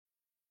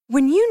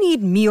When you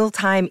need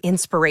mealtime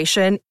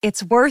inspiration,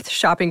 it's worth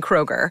shopping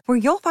Kroger, where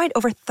you'll find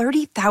over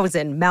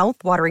 30,000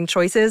 mouth-watering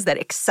choices that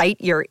excite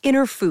your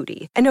inner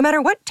foodie. And no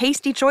matter what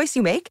tasty choice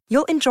you make,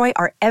 you'll enjoy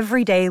our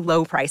everyday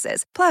low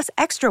prices, plus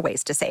extra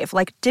ways to save,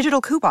 like digital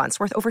coupons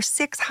worth over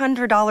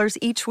 $600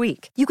 each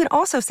week. You can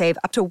also save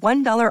up to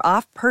 $1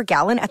 off per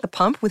gallon at the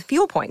pump with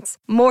fuel points.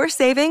 More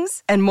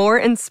savings and more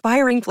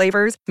inspiring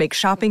flavors make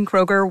shopping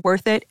Kroger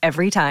worth it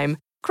every time.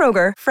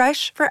 Kroger,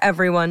 fresh for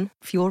everyone.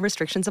 Fuel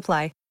restrictions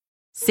apply.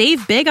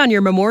 Save big on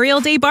your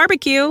Memorial Day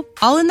barbecue,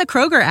 all in the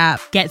Kroger app.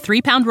 Get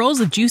 3-pound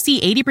rolls of juicy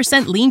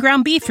 80% lean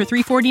ground beef for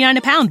 $3.49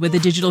 a pound with a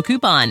digital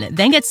coupon.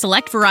 Then get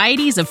select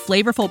varieties of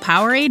flavorful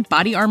Powerade,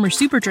 Body Armor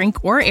Super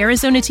Drink, or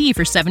Arizona tea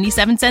for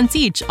 77 cents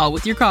each, all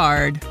with your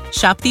card.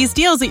 Shop these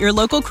deals at your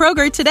local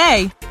Kroger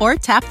today, or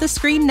tap the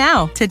screen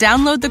now to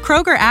download the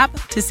Kroger app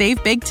to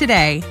save big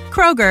today.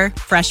 Kroger,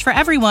 fresh for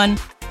everyone.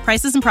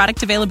 Prices and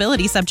product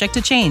availability subject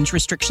to change.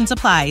 Restrictions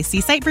apply. See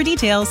site for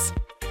details.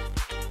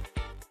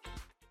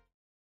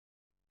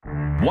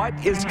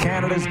 What is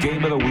Canada's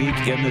game of the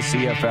week in the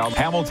CFL?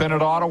 Hamilton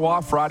at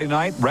Ottawa, Friday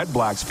night. Red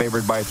Blacks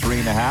favored by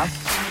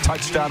 3.5.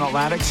 Touchdown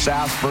Atlantic,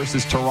 Sask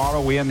versus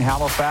Toronto in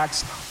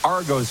Halifax.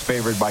 Argos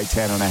favored by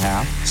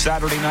 10.5.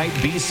 Saturday night,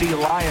 BC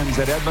Lions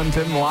at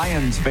Edmonton.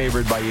 Lions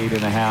favored by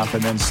 8.5.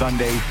 And then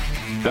Sunday,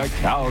 the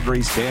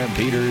Calgary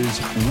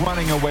Stampeders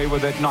running away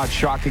with it. Not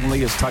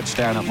shockingly, is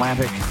Touchdown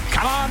Atlantic.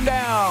 Come on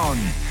down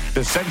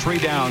to Century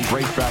Downs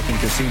Racetrack and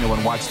Casino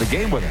and watch the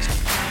game with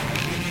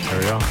us. There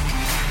we go.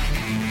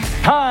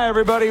 Hi,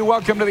 everybody.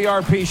 Welcome to the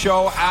RP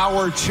Show.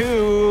 Hour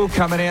 2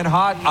 coming in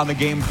hot on the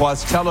Game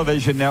Plus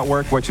television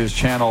network, which is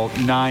channel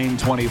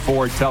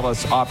 924,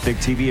 TELUS Optic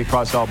TV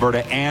across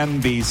Alberta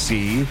and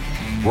BC.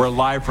 We're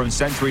live from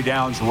Century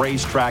Downs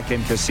Racetrack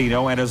and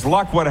Casino, and as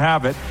luck would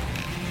have it,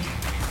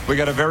 we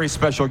got a very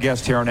special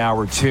guest here in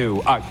hour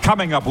 2.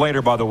 Coming up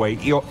later, by the way,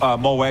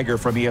 Mo Egger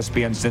from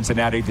ESPN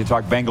Cincinnati to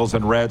talk Bengals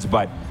and Reds,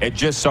 but it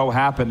just so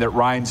happened that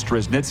Ryan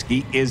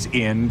Straschnitzki is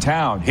in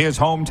town, his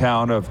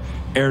hometown of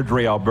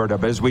Airdrie, Alberta.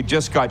 But as we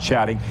just got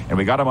chatting, and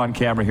we got him on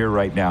camera here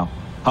right now,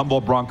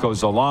 Humbolt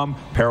Broncos alum,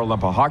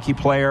 Paralympic hockey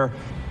player,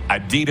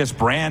 Adidas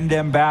brand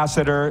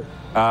ambassador,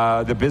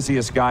 the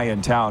busiest guy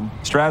in town.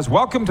 Straz,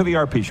 welcome to the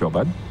RP Show,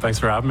 bud. Thanks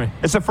for having me.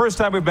 It's the first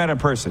time we've met in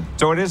person,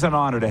 so it is an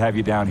honor to have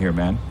you down here,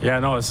 man. Yeah,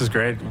 no, this is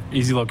great.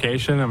 Easy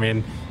location. I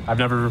mean, I've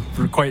never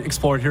quite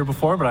explored here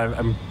before, but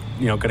I'm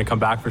going to come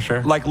back for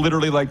sure. Like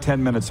literally like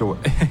 10 minutes away.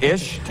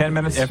 Ish? 10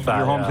 minutes? If that,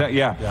 your hometown?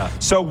 Yeah.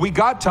 So we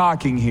got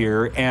talking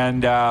here,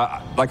 and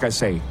like I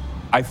say,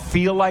 I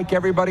feel like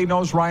everybody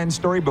knows Ryan's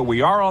story, but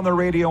we are on the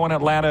radio in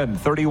Atlanta and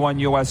 31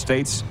 U.S.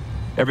 states.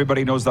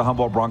 Everybody knows the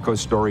Humboldt Broncos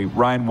story.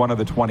 Ryan, one of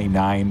the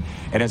 29,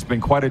 and it's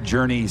been quite a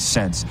journey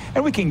since.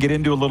 And we can get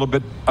into a little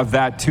bit of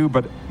that too,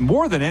 but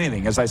more than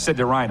anything, as I said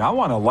to Ryan, I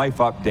want a life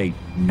update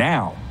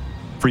now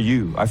for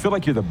you. I feel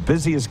like you're the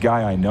busiest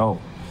guy I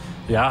know.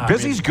 Yeah.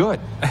 Busy's good.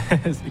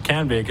 It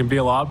can be. It can be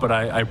a lot, but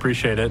I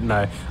appreciate it, and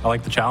I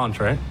like the challenge,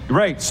 right?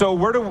 Right. So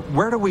where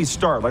do we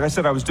start? Like I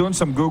said, I was doing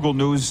some Google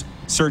News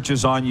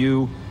searches on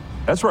you.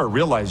 That's where I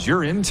realized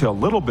you're into a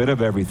little bit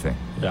of everything.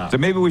 Yeah. So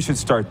maybe we should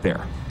start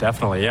there.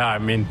 Definitely, yeah. I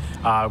mean,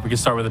 we can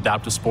start with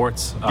adaptive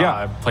sports.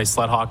 I play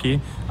sled hockey.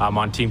 I'm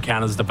on Team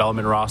Canada's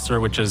development roster,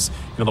 which is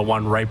the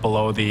one right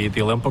below the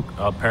Olympic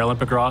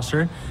Paralympic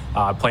roster.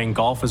 Playing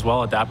golf as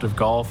well, adaptive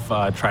golf.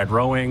 Tried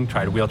rowing,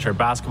 tried wheelchair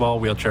basketball,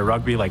 wheelchair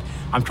rugby. Like,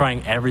 I'm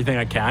trying everything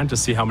I can to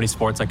see how many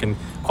sports I can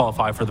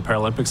qualify for the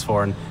Paralympics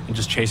for, and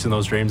just chasing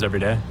those dreams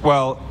every day.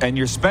 Well, and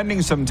you're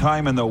spending some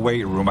time in the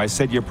weight room. I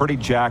said you're pretty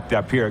jacked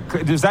up here.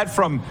 Is that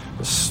from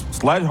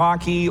sled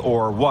hockey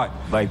or what?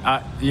 Like,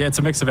 yeah, it's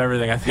a mix of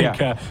everything. I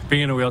think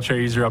being in a wheelchair,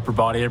 you use your upper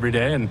body every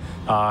day, and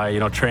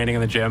training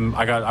in the gym.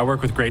 I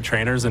work with great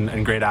trainers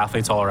and great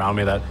athletes all around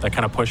me that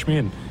kind of push me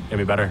and get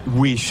me better.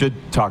 We should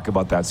talk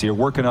about that. So you're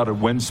working out at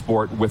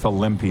WinSport with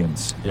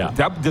Olympians. Yeah.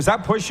 Does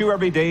that push you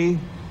every day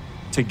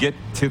to get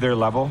to their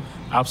level?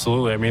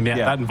 Absolutely. I mean,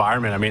 that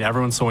environment,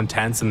 everyone's so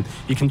intense, and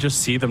you can just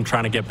see them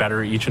trying to get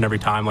better each and every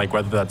time, like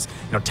whether that's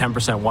 10%,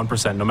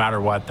 1%, no matter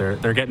what,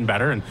 they're getting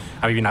better. And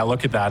I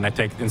look at that and I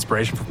take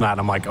inspiration from that.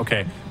 I'm like,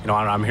 okay,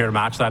 I'm here to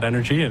match that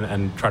energy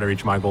and try to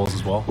reach my goals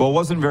as well. Well, it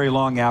wasn't very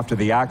long after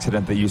the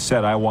accident that you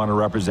said, I want to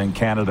represent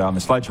Canada on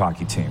the sledge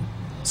hockey team.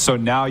 So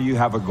now you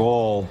have a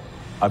goal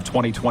of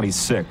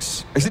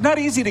 2026. Is it not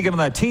easy to get on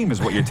that team,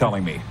 is what you're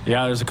telling me?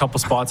 Yeah, there's a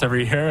couple spots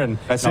every year, and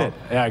that's it.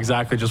 Yeah,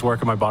 exactly. Just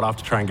working my butt off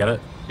to try and get it.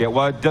 Yeah,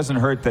 well, it doesn't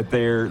hurt that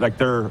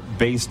they're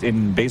based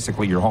in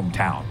basically your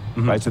hometown,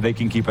 right? So they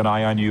can keep an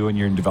eye on you and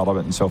your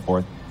development and so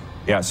forth.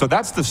 Yeah, so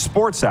that's the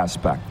sports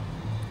aspect.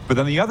 But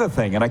then the other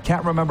thing, and I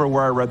can't remember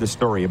where I read the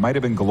story, it might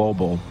have been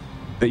Global,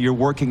 that you're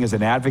working as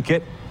an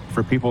advocate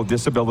for people with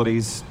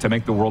disabilities to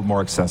make the world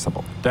more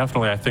accessible?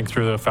 Definitely. I think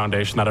through the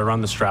foundation that I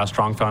run, the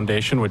Strong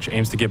Foundation, which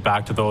aims to give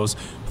back to those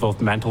with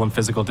both mental and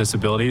physical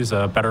disabilities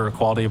a better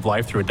quality of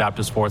life through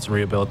adaptive sports and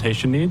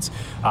rehabilitation needs.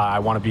 I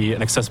want to be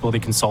an accessibility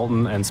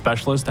consultant and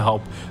specialist to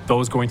help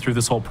those going through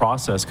this whole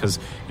process because,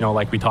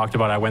 like we talked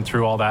about, I went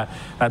through all that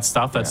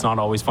stuff that's not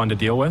always fun to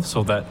deal with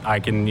so that I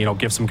can,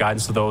 give some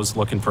guidance to those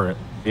looking for it.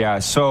 Yeah,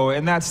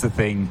 and that's the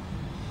thing.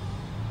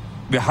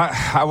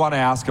 I want to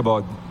ask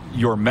about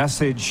your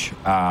message,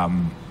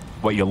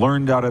 what you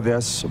learned out of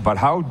this, but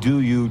I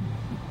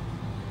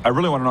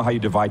really want to know how you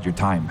divide your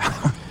time.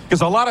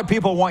 Because a lot of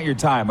people want your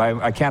time.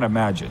 I can't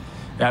imagine.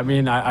 I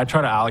mean, I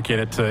try to allocate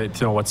it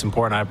to know what's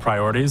important. I have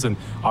priorities, and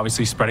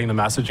obviously spreading the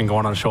message and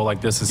going on a show like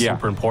this is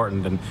super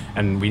important,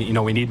 and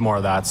we need more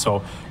of that.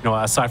 So,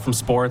 aside from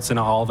sports and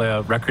all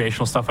the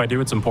recreational stuff I do,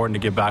 it's important to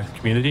give back to the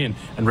community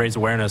and raise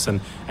awareness. And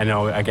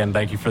again,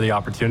 thank you for the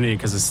opportunity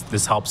because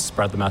this helps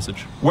spread the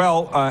message.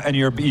 Well, and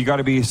you got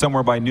to be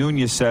somewhere by noon,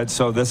 you said.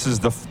 So this is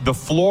the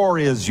floor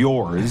is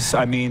yours.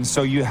 I mean,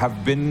 so you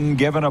have been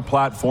given a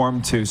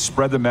platform to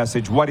spread the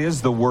message. What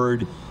is the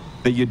word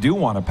that you do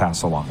want to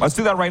pass along? Let's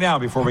do that right now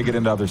before we get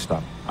into other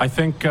stuff. I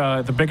think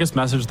the biggest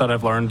message that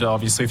I've learned,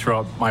 obviously,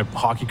 throughout my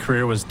hockey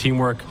career was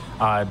teamwork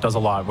does a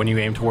lot when you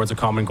aim towards a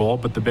common goal.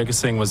 But the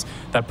biggest thing was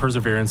that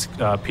perseverance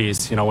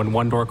piece. When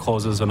one door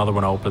closes, another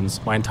one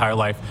opens. My entire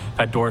life,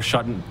 that door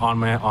shut on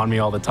me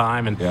all the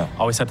time, and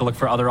always had to look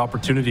for other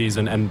opportunities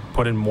and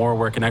put in more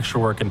work and extra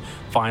work and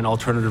find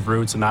alternative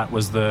routes. And that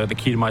was the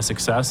key to my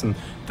success. And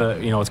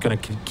it's going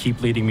to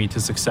keep leading me to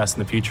success in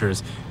the future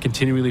is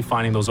continually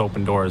finding those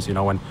open doors.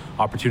 When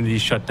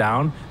opportunities shut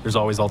down, there's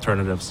always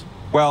alternatives.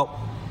 Well,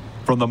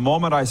 from the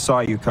moment I saw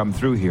you come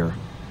through here,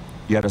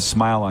 you had a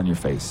smile on your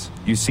face.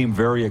 You seem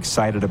very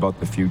excited about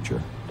the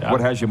future. Yeah. What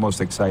has you most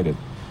excited?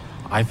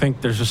 I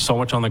think there's just so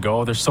much on the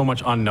go. There's so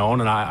much unknown,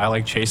 and I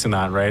like chasing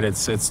that, right?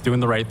 It's doing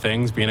the right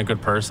things, being a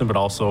good person, but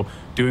also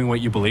doing what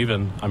you believe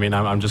in. I mean,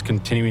 I'm just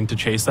continuing to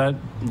chase that,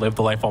 live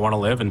the life I want to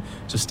live, and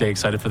just stay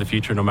excited for the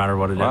future no matter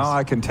what it is. Well,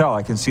 I can tell.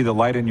 I can see the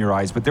light in your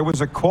eyes. But there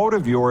was a quote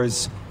of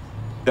yours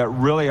that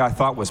really I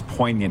thought was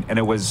poignant, and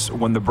it was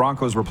when the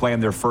Broncos were playing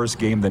their first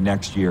game the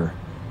next year.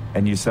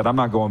 And you said, I'm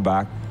not going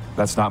back.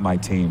 That's not my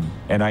team.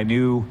 And I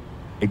knew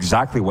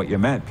exactly what you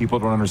meant. People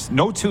don't understand.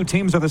 No two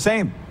teams are the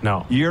same.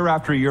 No. Year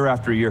after year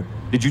after year.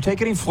 Did you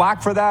take any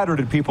flack for that, or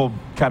did people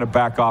kind of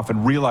back off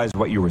and realize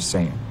what you were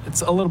saying?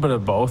 It's a little bit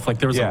of both. Like,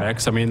 there was a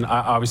mix. I mean, I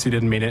obviously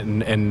didn't mean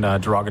it in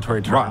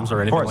derogatory terms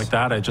or anything like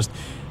that. I just,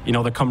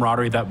 the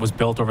camaraderie that was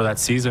built over that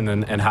season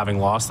and having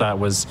lost that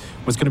was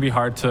going to be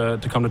hard to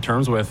come to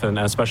terms with, and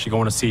especially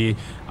going to see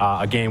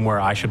a game where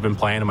I should have been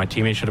playing and my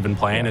teammates should have been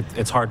playing.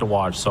 It's hard to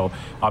watch. So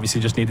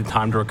obviously just needed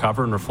time to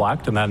recover and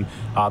reflect. And then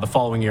the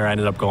following year I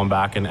ended up going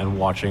back and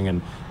watching.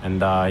 And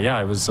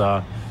it was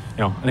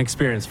an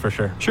experience for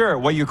sure. Sure.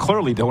 Well, you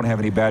clearly don't have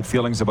any bad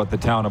feelings about the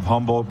town of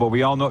Humboldt, but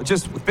we all know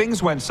just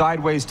things went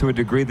sideways to a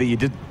degree that you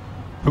did.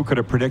 Who could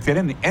have predicted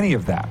any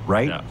of that,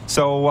 right? Yeah.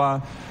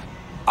 So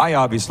I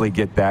obviously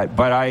get that,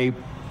 but I've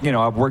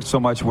worked so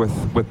much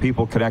with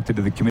people connected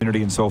to the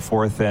community and so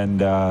forth,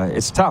 and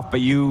it's tough, but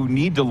you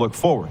need to look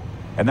forward,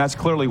 and that's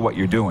clearly what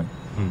you're doing.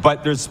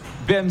 But there's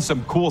been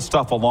some cool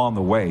stuff along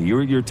the way.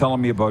 You're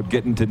telling me about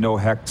getting to know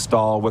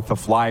Hextall with the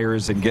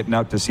Flyers and getting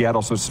out to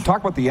Seattle. So talk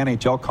about the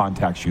NHL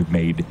contacts you've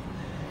made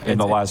in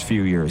the last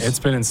few years. It's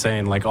been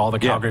insane. Like all the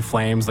Calgary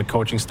Flames, the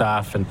coaching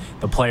staff, and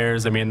the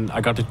players. I mean,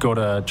 I got to go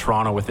to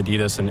Toronto with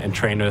Adidas and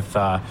train with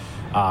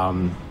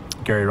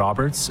Gary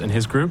Roberts and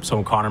his group.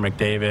 So Connor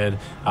McDavid,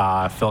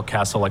 Phil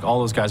Kessel, like all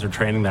those guys are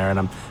training there, and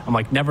I'm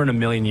like, never in a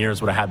million years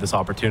would I had this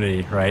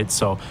opportunity, right?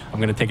 So I'm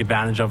going to take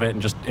advantage of it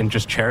and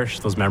just cherish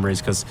those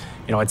memories because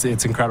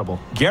it's incredible.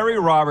 Gary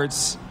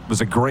Roberts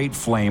was a great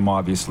Flame,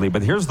 obviously,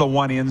 but here's the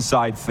one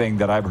inside thing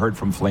that I've heard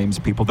from Flames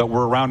people that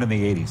were around in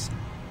the 80s.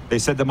 They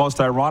said the most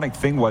ironic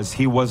thing was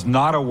he was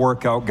not a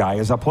workout guy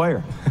as a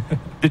player.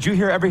 Did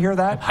you ever hear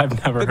that?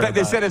 I've never heard that.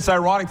 They said it's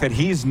ironic that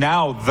he's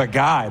now the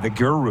guy, the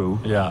guru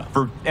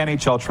for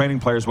NHL training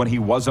players when he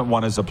wasn't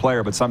one as a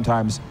player, but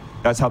sometimes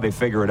that's how they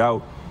figure it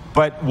out.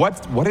 But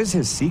what is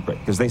his secret?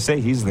 Because they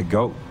say he's the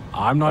GOAT.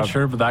 I'm not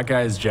sure, but that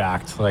guy is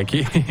jacked. Like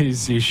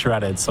he's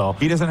shredded. So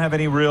he doesn't have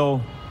any real.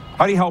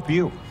 How do you help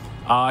you?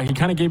 He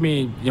kind of gave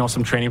me,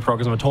 some training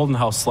programs. I told him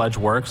how sledge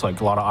works, like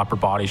a lot of upper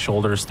body,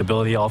 shoulder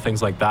stability, all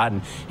things like that.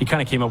 And he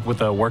kind of came up with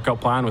a workout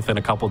plan within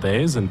a couple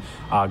days and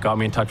got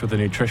me in touch with a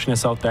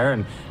nutritionist out there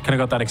and kind of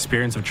got that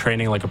experience of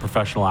training like a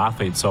professional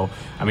athlete. So,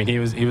 I mean, he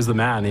was the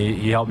man.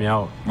 He helped me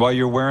out. Well,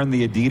 you're wearing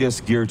the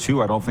Adidas gear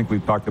too. I don't think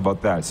we've talked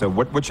about that. So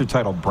what's your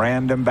title?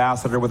 Brand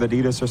ambassador with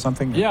Adidas or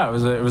something? Yeah,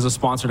 it was a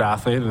sponsored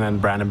athlete and then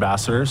brand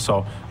ambassador.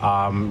 So,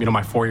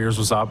 my 4 years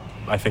was up,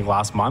 I think,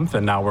 last month.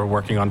 And now we're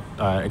working on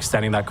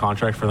extending that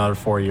contract for another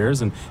 4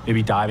 years and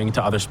maybe diving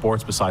into other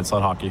sports besides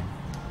sled hockey.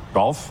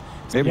 Golf?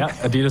 Maybe? Yeah,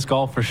 Adidas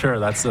Golf for sure.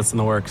 That's in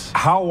the works.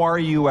 How are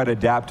you at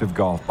adaptive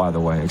golf, by the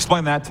way?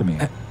 Explain that to me.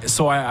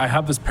 So I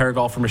have this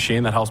paragolfer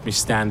machine that helps me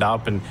stand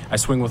up, and I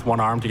swing with one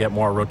arm to get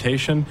more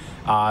rotation.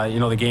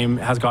 The game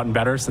has gotten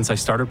better since I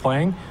started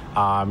playing.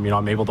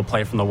 I'm able to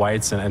play from the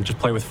whites and just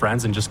play with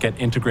friends and just get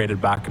integrated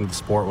back into the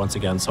sport once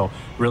again. So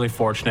really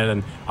fortunate,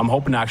 and I'm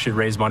hoping to actually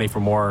raise money for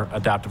more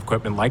adaptive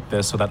equipment like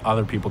this so that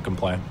other people can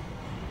play.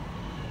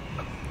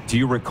 Do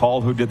you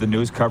recall who did the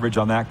news coverage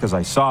on that? Because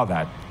I saw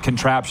that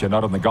contraption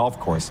out on the golf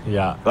course.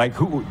 Yeah. Like,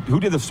 who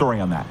did the story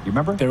on that? You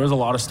remember? There was a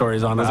lot of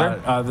stories on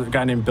that. The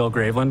guy named Bill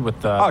Graveland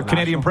with the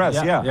Canadian Press,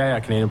 yeah,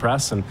 Canadian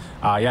Press. And,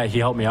 he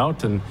helped me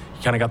out, and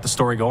he kind of got the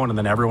story going, and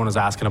then everyone was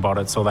asking about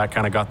it. So that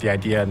kind of got the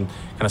idea and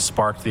kind of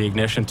sparked the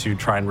ignition to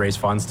try and raise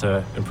funds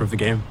to improve the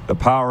game. The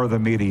power of the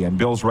media. And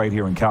Bill's right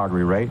here in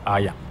Calgary, right?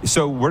 Yeah.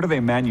 So where do they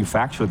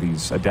manufacture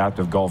these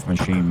adaptive golf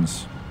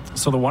machines?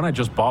 So the one I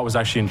just bought was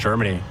actually in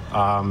Germany.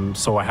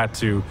 So I had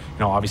to,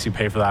 obviously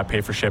pay for that,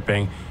 pay for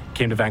shipping.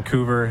 Came to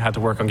Vancouver, had to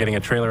work on getting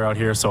a trailer out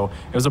here. So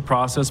it was a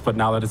process, but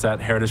now that it's at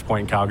Heritage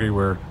Point in Calgary,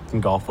 we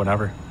can golf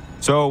whenever.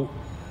 So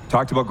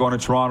talked about going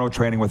to Toronto,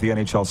 training with the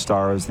NHL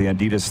stars, the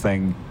Adidas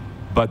thing.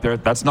 But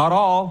that's not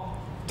all.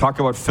 Talk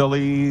about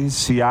Philly,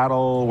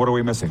 Seattle. What are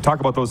we missing?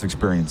 Talk about those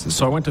experiences.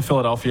 So I went to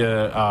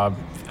Philadelphia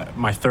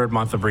my third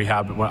month of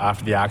rehab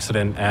after the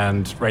accident,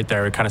 and right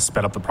there it kind of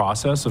sped up the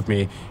process of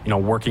me,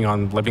 working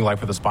on living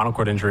life with a spinal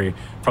cord injury.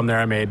 From there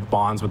I made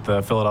bonds with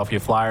the Philadelphia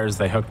Flyers.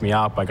 They hooked me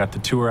up. I got to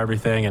tour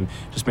everything and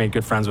just made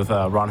good friends with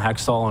Ron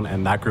Hextall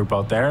and that group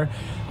out there.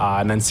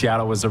 And then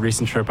Seattle was a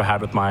recent trip I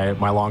had with my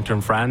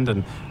long-term friend,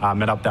 and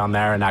met up down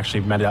there and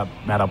actually met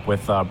up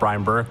with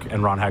Brian Burke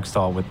and Ron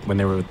Hextall when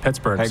they were with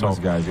Pittsburgh. Penguins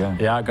guys, yeah.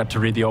 Yeah, I got to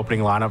read the opening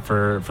lineup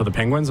for the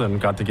Penguins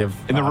and got to give...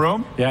 In the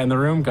room? Yeah, in the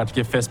room. Got to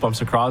give fist bumps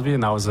to Crosby,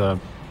 and that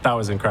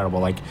was incredible.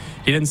 Like,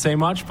 he didn't say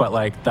much, but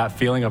like that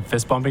feeling of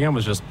fist bumping him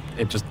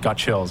it just got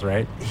chills,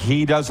 right?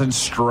 He doesn't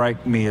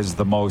strike me as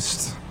the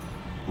most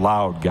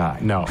loud guy.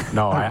 No.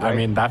 Right? I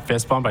mean, that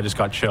fist bump, I just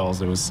got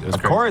chills. It was of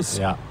crazy. Course.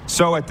 Yeah.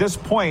 So at this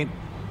point,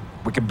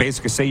 we can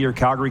basically say you're a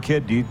Calgary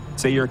kid. Do you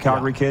say you're a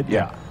Calgary kid?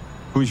 Yeah.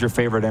 Who's your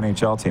favorite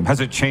NHL team?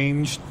 Has it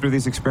changed through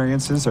these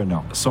experiences or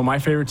no? So my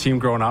favorite team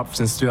growing up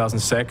since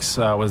 2006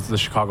 was the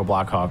Chicago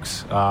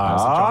Blackhawks. I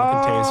was a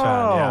Jonathan Toews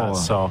fan. Yeah.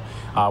 So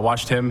I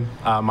watched him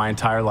my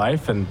entire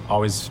life and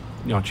always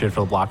cheered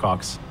for the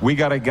Blackhawks. We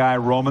got a guy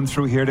roaming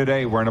through here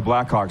today wearing a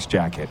Blackhawks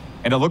jacket.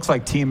 And it looks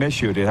like team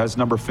issued. It has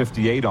number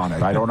 58 on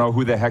it. I don't know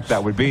who the heck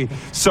that would be.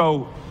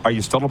 So are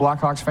you still a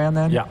Blackhawks fan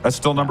then? Yeah. That's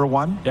still number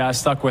one? Yeah, I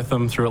stuck with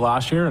them through it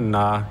last year, and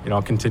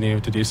I'll continue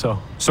to do so.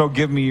 So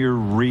give me your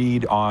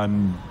read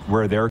on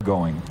where they're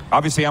going.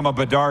 Obviously, I'm a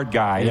Bedard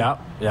guy.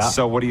 Yeah.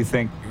 So what do you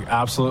think?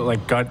 Absolutely.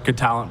 Got good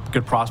talent,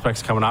 good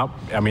prospects coming up.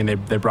 I mean,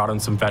 they brought in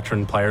some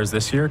veteran players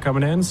this year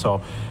coming in.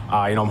 So,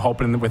 I'm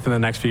hoping within the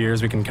next few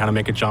years we can kind of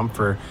make a jump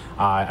for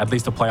at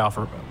least a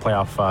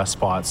playoff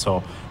spot.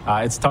 So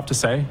it's tough to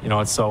say.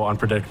 It's so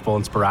unpredictable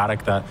and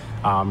sporadic that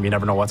you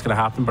never know what's going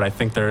to happen. But I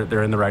think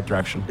they're in the right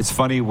direction. It's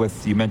funny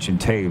you mentioned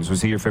Toews.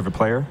 Was he your favorite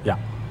player? Yeah.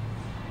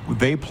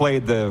 They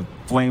played the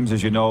Flames,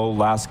 as you know,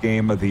 last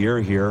game of the year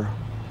here.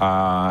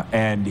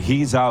 And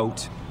he's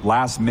out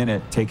last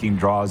minute taking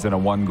draws in a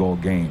 1-goal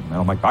game. And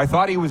I'm like, I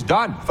thought he was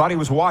done. Thought he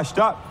was washed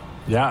up.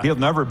 Yeah. He'll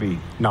never be.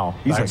 No.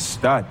 He's a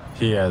stud.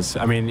 He is.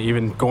 I mean,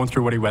 even going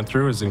through what he went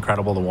through is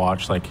incredible to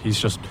watch. Like,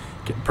 he's just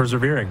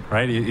persevering,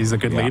 right? He's a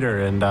good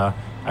leader, and I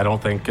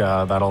don't think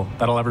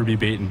that'll ever be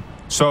beaten.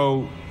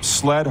 So,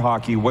 sled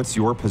hockey, what's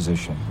your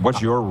position?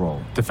 What's your role?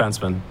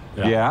 Defenseman.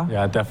 Yeah?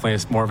 Yeah,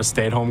 definitely more of a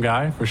stay-at-home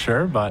guy for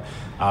sure, but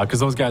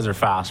because those guys are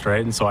fast,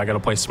 right? And so I got to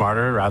play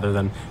smarter rather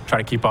than try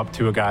to keep up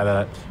to a guy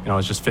that,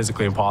 is just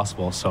physically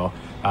impossible. So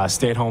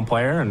stay-at-home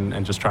player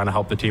and just trying to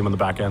help the team on the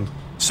back end.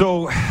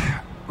 So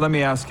let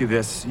me ask you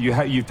this.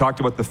 You've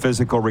talked about the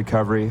physical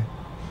recovery.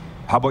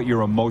 How about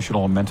your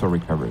emotional and mental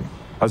recovery?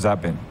 How's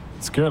that been?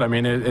 It's good. I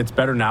mean, it's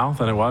better now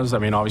than it was. I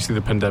mean, obviously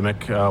the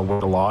pandemic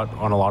worked a lot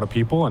on a lot of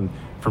people, and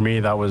for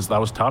me that was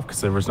tough because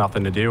there was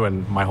nothing to do,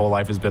 and my whole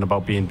life has been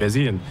about being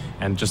busy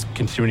and just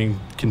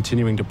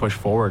continuing to push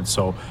forward.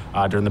 So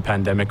during the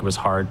pandemic, it was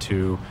hard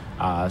to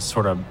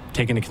sort of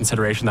take into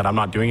consideration that I'm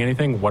not doing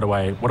anything. What do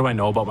I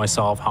know about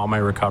myself? How am I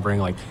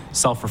recovering? Like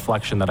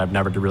self-reflection that I've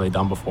never really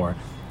done before.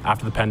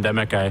 After the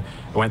pandemic, I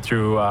went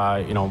through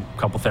a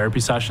couple therapy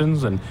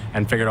sessions and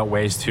figured out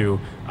ways to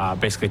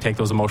basically take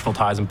those emotional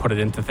ties and put it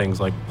into things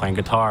like playing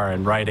guitar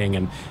and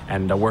writing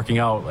and working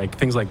out, like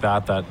things like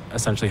that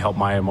essentially helped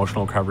my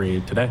emotional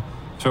recovery today.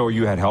 So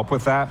you had help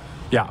with that?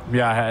 Yeah,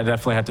 I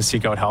definitely had to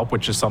seek out help,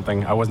 which is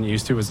something I wasn't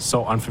used to. It was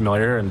so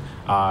unfamiliar and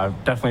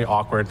definitely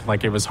awkward.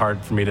 Like, it was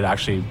hard for me to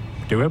actually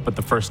do it, but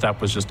the first step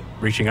was just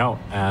reaching out,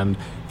 and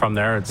from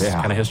there it's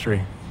kind of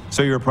history.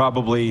 So you're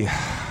probably...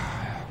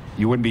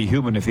 You wouldn't be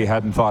human if you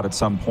hadn't thought at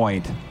some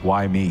point,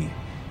 why me?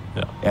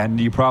 Yeah. And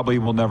you probably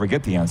will never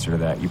get the answer to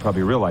that. You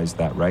probably realized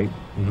that, right?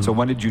 Mm-hmm. So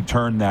when did you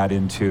turn that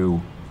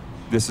into,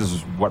 this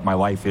is what my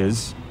life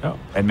is,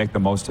 and make the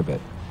most of it?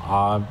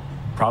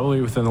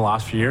 Probably within the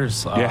last few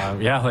years.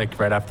 Like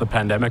right after the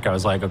pandemic, I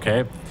was like,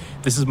 okay,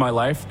 this is my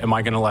life. Am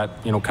I going to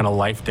let, kind of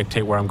life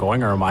dictate where I'm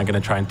going, or am I going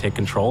to try and take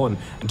control and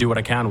do what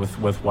I can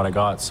with what I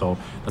got? So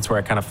that's where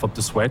I kind of flipped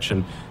the switch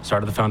and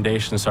started the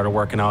foundation, started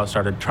working out,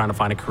 started trying to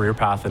find a career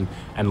path and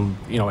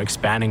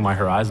expanding my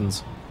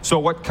horizons. So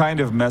what kind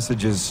of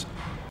messages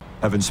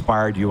have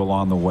inspired you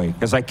along the way?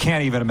 Because I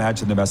can't even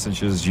imagine the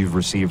messages you've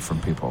received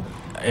from people.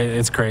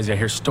 It's crazy. I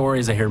hear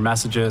stories, I hear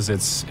messages.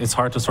 It's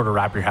hard to sort of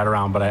wrap your head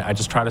around, but I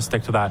just try to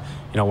stick to that.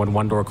 When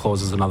one door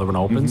closes, another one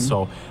opens.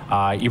 So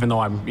even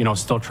though I'm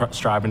still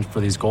striving for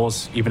these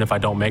goals, even if I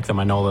don't make them,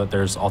 I know that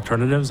there's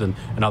alternatives and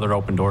other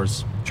open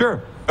doors.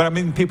 Sure. But I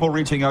mean, people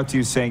reaching out to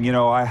you saying,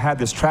 I had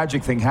this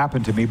tragic thing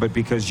happen to me, but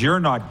because you're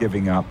not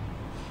giving up,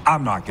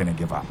 I'm not going to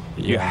give up.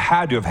 You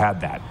had to have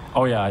had that.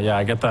 Oh, yeah.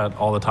 I get that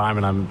all the time,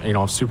 and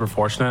I'm super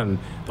fortunate, and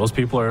those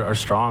people are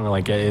strong.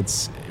 Like,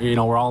 it's,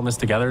 we're all in this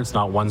together. It's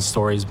not one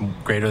story's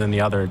greater than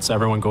the other. It's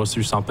everyone goes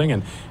through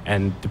something,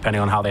 and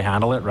depending on how they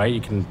handle it, right,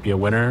 you can be a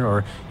winner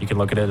or you can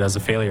look at it as a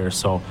failure.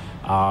 So,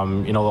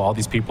 all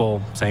these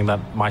people saying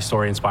that my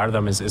story inspired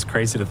them is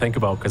crazy to think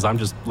about, because I'm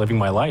just living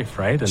my life,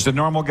 right? Just a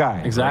normal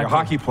guy. Exactly. Like a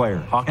hockey player.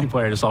 Hockey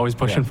player, just always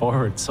pushing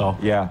forward. So,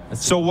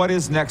 So what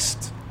is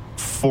next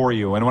for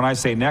you? And when I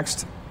say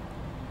next,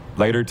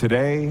 later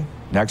today,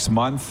 next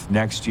month,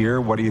 next year,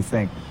 what do you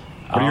think?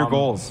 What are your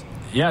goals?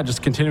 Yeah,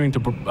 just continuing to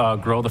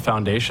grow the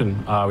foundation.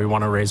 We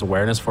want to raise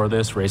awareness for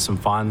this, raise some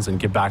funds, and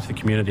give back to the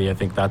community. I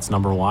think that's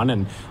number one.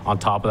 And on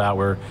top of that,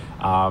 we're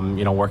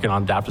working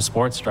on adaptive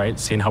sports, right?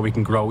 Seeing how we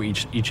can grow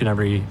each and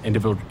every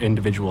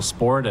individual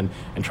sport and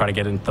try to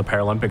get into the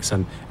Paralympics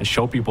and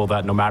show people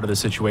that no matter the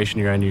situation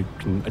you're in, you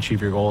can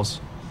achieve your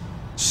goals.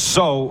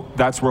 So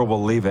that's where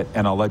we'll leave it,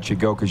 and I'll let you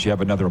go because you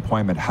have another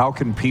appointment. How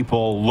can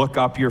people look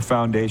up your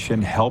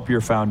foundation, help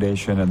your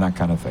foundation, and that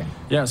kind of thing?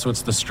 Yeah, so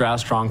it's the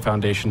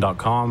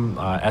StrazStrongFoundation.com,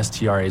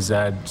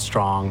 STRAZ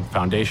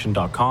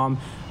strongfoundation.com,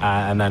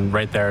 and then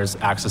right there is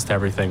access to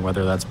everything,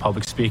 whether that's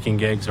public speaking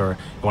gigs or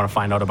you want to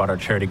find out about our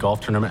charity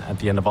golf tournament at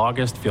the end of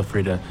August. Feel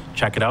free to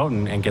check it out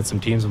and get some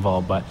teams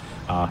involved. But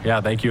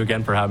thank you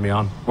again for having me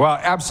on. Well,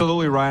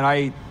 absolutely,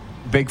 Ryan.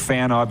 Big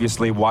fan,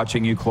 obviously,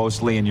 watching you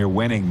closely, and you're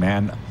winning,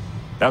 man.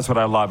 That's what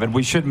I love. And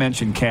we should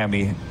mention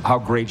Cammie, how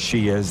great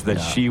she is, that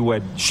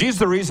she's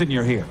the reason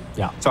you're here.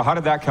 Yeah. So how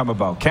did that come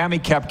about? Cammie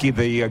Kepke,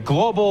 the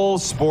global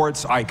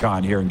sports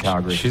icon here in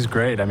Calgary. She's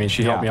great. I mean,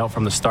 she helped me out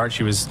from the start.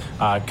 She was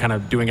kind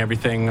of doing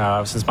everything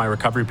since my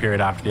recovery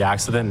period after the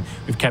accident.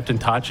 We've kept in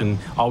touch and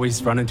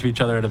always run into each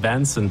other at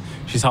events, and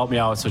she's helped me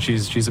out. So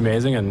she's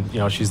amazing,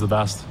 and she's the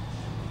best.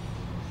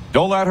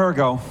 Don't let her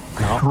go.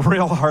 No.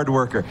 Real hard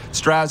worker.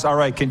 Straz, all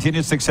right,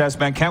 continued success,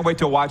 man. Can't wait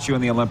to watch you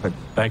in the Olympic.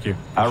 Thank you.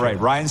 All right,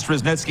 Ryan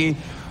Straschnitzki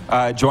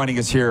joining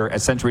us here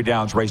at Century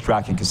Downs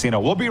Racetrack and Casino.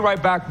 We'll be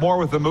right back. More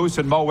with the Moose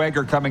and Mo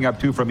Egger coming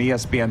up, too, from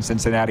ESPN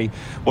Cincinnati.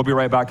 We'll be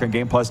right back on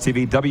Game Plus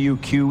TV,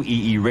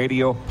 WQEE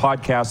Radio,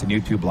 podcast, and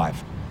YouTube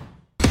Live.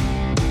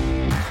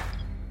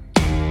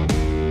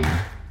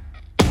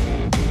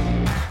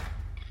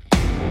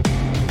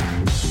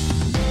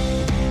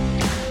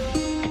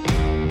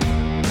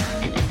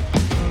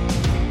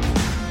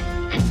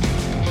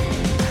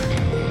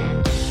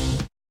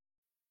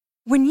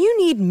 When you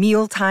need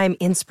mealtime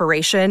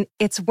inspiration,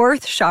 it's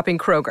worth shopping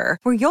Kroger,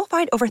 where you'll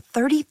find over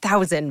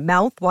 30,000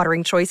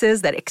 mouth-watering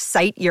choices that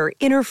excite your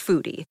inner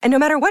foodie. And no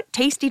matter what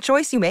tasty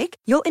choice you make,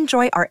 you'll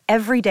enjoy our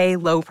everyday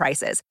low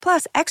prices,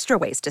 plus extra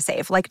ways to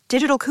save, like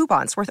digital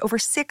coupons worth over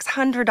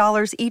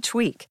 $600 each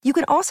week. You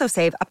can also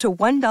save up to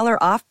 $1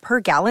 off per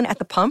gallon at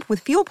the pump with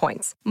fuel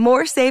points.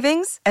 More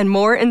savings and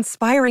more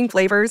inspiring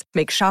flavors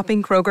make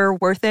shopping Kroger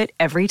worth it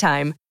every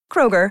time.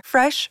 Kroger,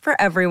 fresh for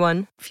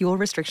everyone. Fuel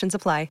restrictions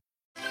apply.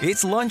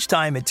 It's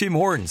lunchtime at Tim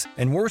Hortons,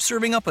 and we're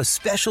serving up a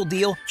special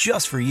deal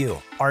just for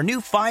you. Our new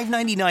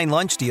 $5.99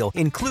 lunch deal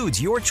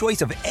includes your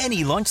choice of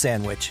any lunch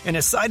sandwich and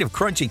a side of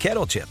crunchy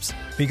kettle chips.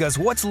 Because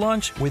what's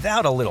lunch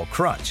without a little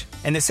crunch?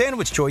 And the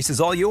sandwich choice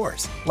is all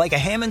yours, like a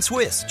ham and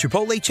Swiss,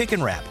 Chipotle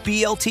chicken wrap,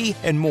 BLT,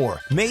 and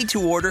more, made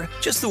to order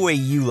just the way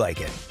you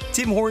like it.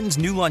 Tim Hortons'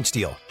 new lunch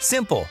deal.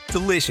 Simple,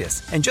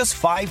 delicious, and just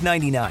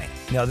 $5.99.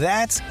 Now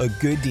that's a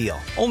good deal.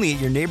 Only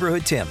at your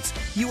neighborhood Tim's.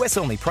 U.S.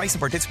 only. Price and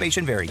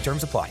participation vary.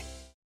 Terms apply.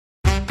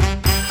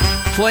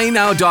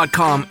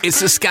 PlayNow.com is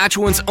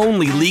Saskatchewan's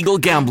only legal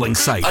gambling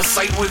site. A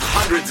site with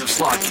hundreds of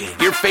slot games,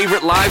 your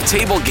favorite live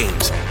table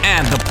games,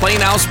 and the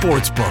PlayNow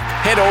Sportsbook.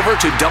 Head over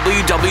to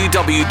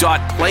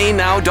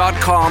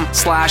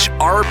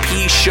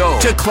www.playnow.com/RP Show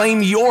to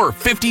claim your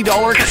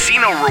 $50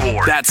 casino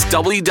reward. That's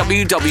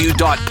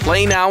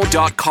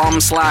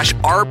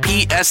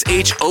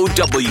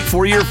www.playnow.com/RPSHOW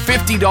for your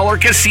 $50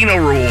 casino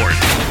reward.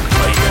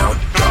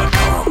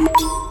 PlayNow.com.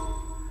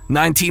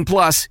 19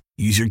 plus.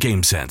 Use your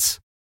game sense.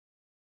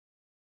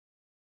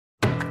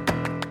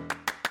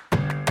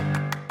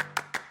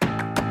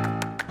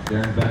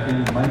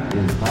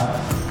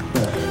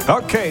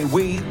 Okay,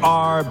 we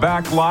are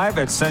back live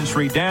at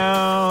Century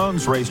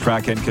Downs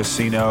Racetrack and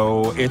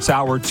Casino. It's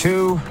hour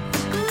 2.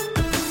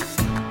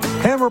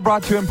 And we're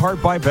brought to you in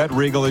part by Bet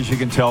Regal, as you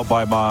can tell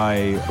by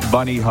my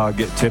bunny hug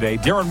today.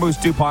 Darren Moose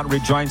DuPont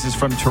rejoins us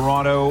from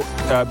Toronto.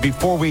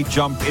 Before we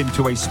jump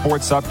into a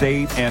sports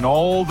update and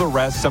all the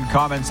rest, some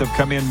comments have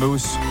come in,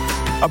 Moose,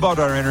 about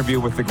our interview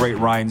with the great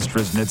Ryan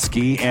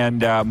Straschnitzki.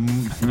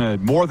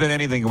 And more than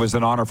anything, it was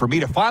an honor for me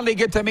to finally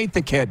get to meet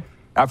the kid.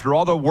 After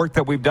all the work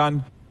that we've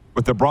done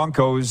with the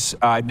Broncos,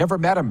 I'd never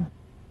met him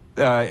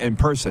in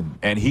person,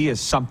 and he is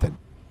something.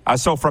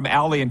 So from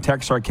Allie in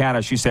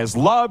Texarkana, she says,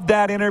 "Loved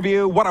that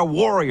interview. What a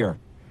warrior."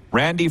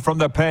 Randy from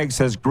the Peg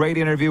says, "Great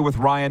interview with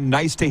Ryan.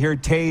 Nice to hear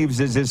Taves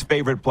is his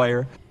favorite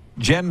player."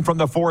 Jen from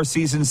the Four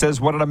Seasons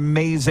says, "What an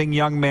amazing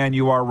young man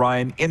you are,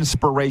 Ryan.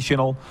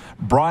 Inspirational."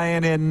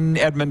 Brian in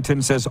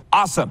Edmonton says,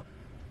 "Awesome.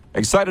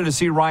 Excited to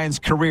see Ryan's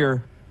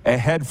career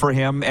ahead for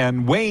him."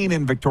 And Wayne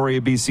in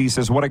Victoria, BC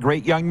says, "What a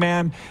great young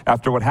man.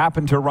 After what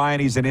happened to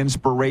Ryan, he's an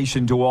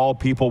inspiration to all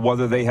people,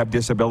 whether they have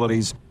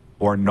disabilities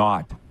or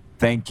not.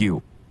 Thank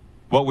you."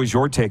 What was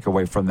your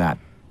takeaway from that?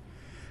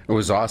 It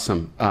was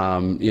awesome.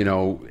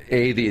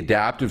 The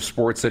adaptive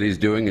sports that he's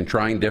doing and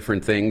trying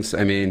different things.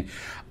 I mean,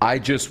 I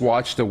just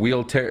watched the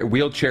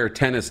wheelchair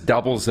tennis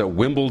doubles at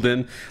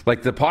Wimbledon.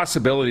 Like, the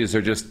possibilities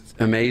are just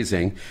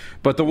amazing.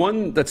 But the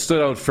one that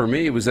stood out for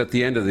me was at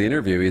the end of the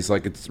interview. He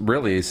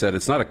said,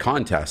 it's not a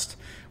contest.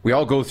 We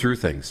all go through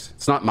things.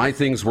 It's not my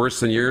thing's worse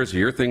than yours, or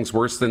your thing's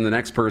worse than the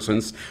next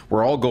person's.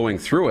 We're all going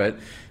through it.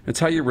 It's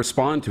how you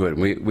respond to it.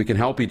 We can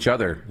help each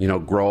other,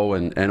 grow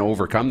and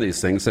overcome these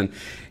things. And,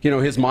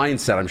 his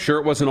mindset, I'm sure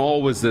it wasn't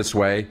always this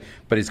way,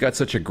 but he's got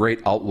such a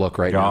great outlook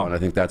right now, and I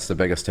think that's the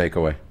biggest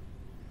takeaway.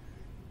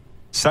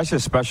 Such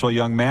a special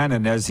young man,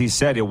 and as he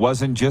said, it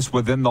wasn't just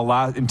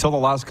until the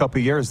last couple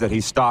of years that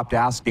he stopped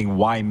asking,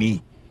 why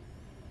me?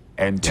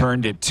 And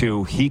turned it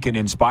to, he can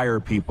inspire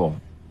people.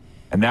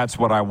 And that's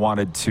what I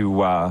wanted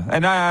to,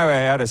 and I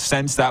had a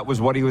sense that was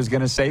what he was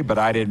going to say, but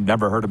I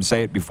never heard him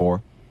say it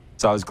before.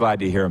 So I was glad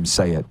to hear him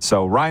say it.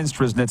 So Ryan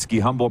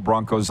Straschnitzki, Humbolt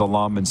Broncos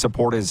alum, and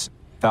support his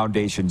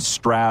foundation,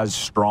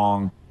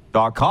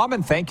 StrazStrong.com.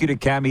 And thank you to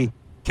Cammie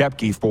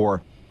Kepke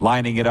for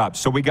lining it up.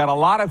 So we got a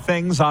lot of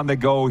things on the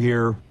go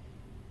here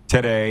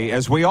today,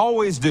 as we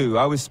always do.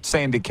 I was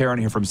saying to Karen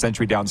here from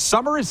Century Downs,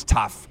 summer is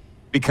tough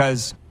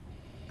because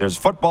there's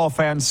football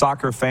fans,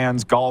 soccer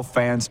fans, golf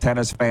fans,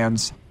 tennis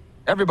fans.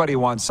 Everybody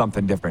wants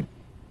something different.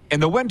 In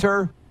the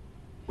winter,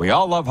 we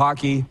all love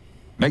hockey.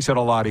 Makes it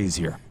a lot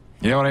easier.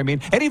 You know what I mean?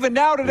 And even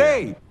now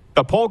today,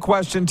 the poll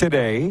question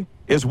today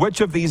is,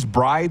 which of these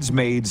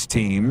bridesmaids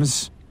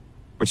teams,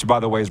 which, by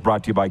the way, is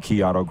brought to you by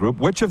Key Auto Group,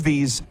 which of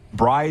these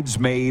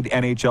bridesmaid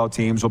NHL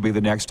teams will be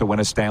the next to win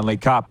a Stanley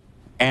Cup?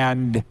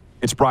 And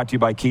it's brought to you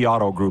by Key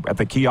Auto Group. At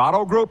the Key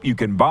Auto Group, you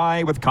can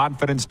buy with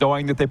confidence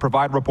knowing that they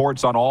provide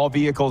reports on all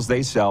vehicles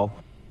they sell.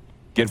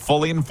 Get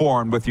fully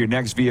informed with your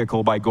next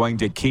vehicle by going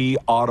to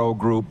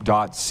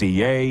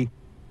keyautogroup.ca.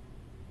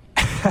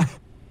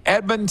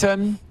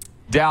 Edmonton,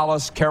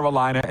 Dallas,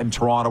 Carolina, and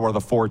Toronto are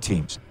the four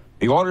teams.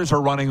 The Oilers are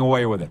running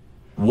away with it.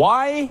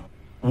 Why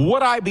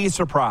would I be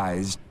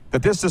surprised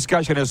that this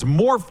discussion has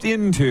morphed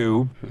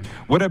into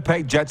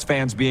Winnipeg Jets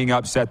fans being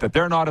upset that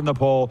they're not in the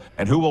poll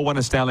and who will win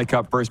a Stanley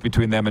Cup first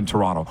between them and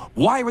Toronto?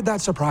 Why would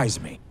that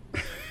surprise me?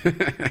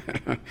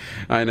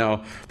 I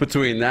know.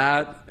 Between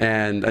that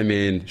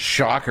and,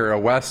 shocker, a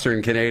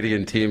Western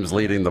Canadian team's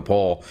leading the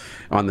poll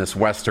on this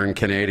Western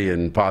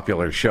Canadian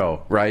popular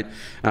show, right?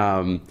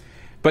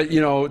 But,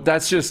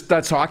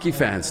 that's hockey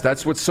fans.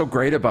 That's what's so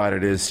great about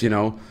it is,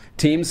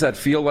 teams that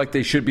feel like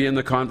they should be in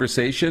the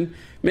conversation,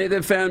 made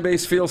the fan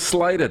base feel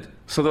slighted.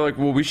 So they're like,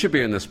 well, we should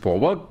be in this poll.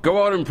 Well,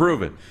 go out and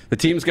prove it. The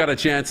team's got a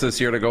chance this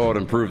year to go out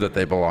and prove that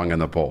they belong in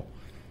the poll.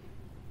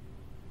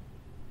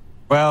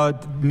 Well,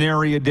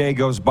 nary a day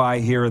goes by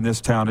here in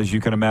this town, as you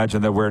can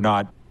imagine, that we're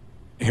not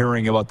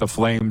hearing about the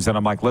Flames. And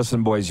I'm like,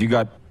 listen, boys, you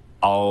got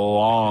a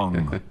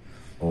long,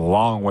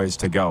 long ways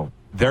to go.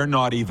 They're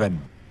not even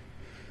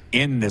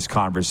in this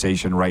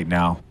conversation right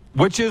now,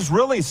 which is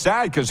really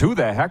sad because who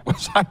the heck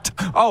was I?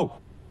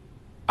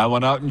 I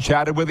went out and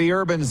chatted with the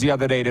Urbans the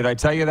other day. Did I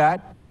tell you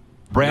that?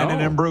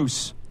 Brandon and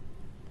Bruce.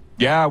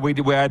 Yeah, we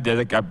had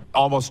like a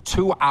almost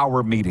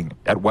 2-hour meeting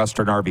at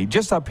Western RV,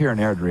 just up here in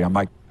Airdrie. I'm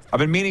like, I've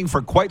been meaning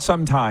for quite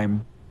some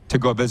time to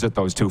go visit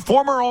those two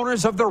former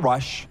owners of the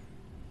Rush,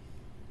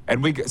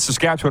 and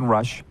Saskatchewan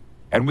Rush,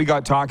 and we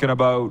got talking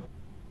about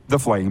the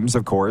Flames,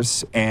 of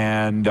course.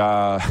 And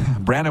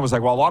Brandon was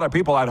like, "Well, a lot of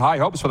people had high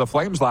hopes for the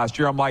Flames last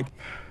year." I'm like,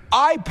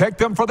 "I picked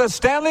them for the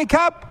Stanley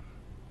Cup,"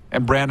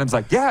 and Brandon's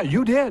like, "Yeah,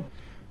 you did."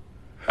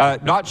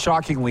 Not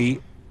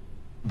shockingly,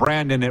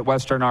 Brandon at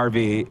Western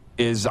RV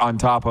is on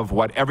top of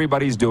what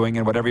everybody's doing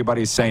and what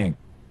everybody's saying.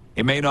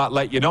 He may not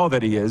let you know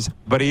that he is,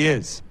 but he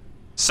is.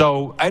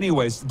 So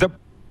anyways, the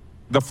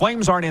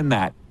Flames aren't in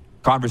that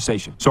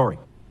conversation. Sorry.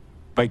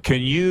 But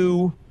can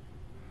you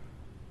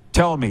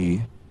tell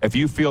me if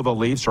you feel the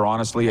Leafs are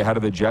honestly ahead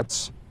of the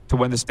Jets to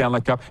win the Stanley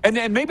Cup?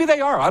 And maybe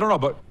they are. I don't know,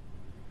 but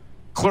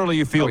clearly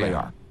you feel they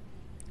are.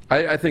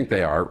 I think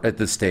they are at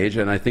this stage,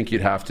 and I think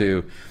you'd have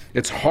to –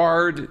 it's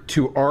hard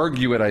to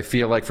argue it, I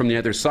feel like, from the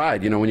other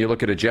side. When you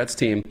look at a Jets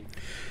team,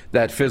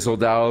 that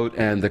fizzled out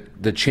and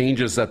the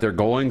changes that they're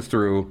going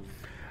through,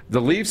 the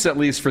Leafs, at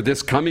least for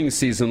this coming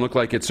season, look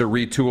like it's a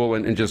retool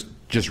and just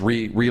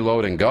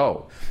reload and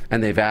go.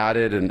 And they've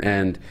added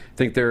and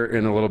think they're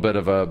in a little bit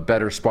of a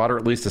better spot, or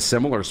at least a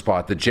similar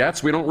spot. The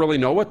Jets, we don't really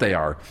know what they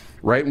are,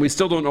 right? And we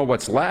still don't know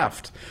what's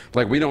left.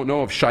 Like, we don't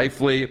know if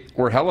Scheifele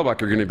or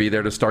Hellebuck are going to be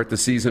there to start the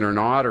season or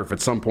not, or if at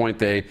some point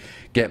they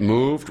get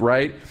moved,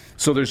 right?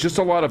 So there's just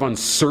a lot of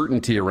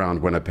uncertainty around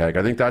Winnipeg.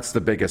 I think that's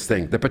the biggest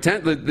thing.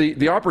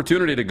 The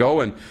opportunity to go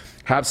and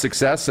have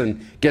success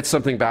and get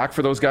something back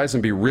for those guys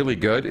and be really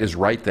good is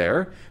right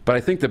there. But I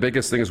think the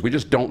biggest thing is we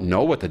just don't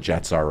know what the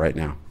Jets are right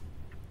now.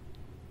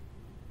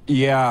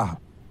 Yeah.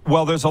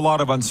 Well, there's a lot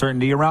of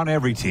uncertainty around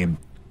every team.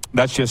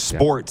 That's just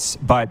sports.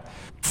 Yeah. But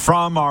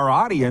from our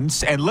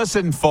audience, and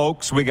listen,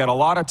 folks, we got a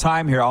lot of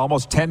time here,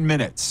 almost 10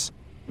 minutes.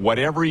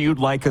 Whatever you'd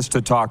like us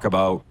to talk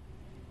about,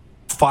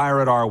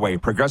 fire it our way.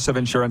 Progressive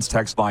Insurance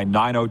text line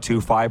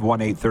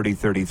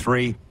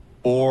 902-518-3033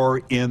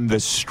 or in the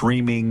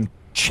streaming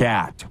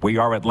chat. We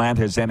are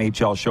Atlanta's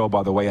NHL show,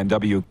 by the way, on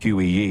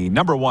WQEE.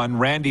 Number one,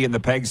 Randy in the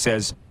Peg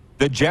says,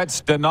 the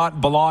Jets do not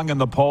belong in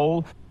the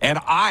poll, and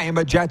I am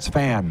a Jets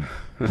fan.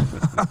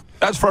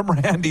 That's from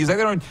Randy. He's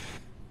like,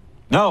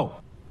 no.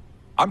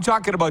 I'm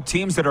talking about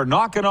teams that are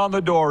knocking on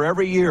the door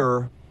every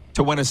year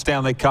to win a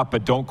Stanley Cup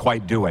but don't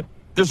quite do it.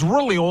 There's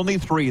really only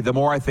three, the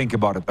more I think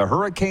about it. The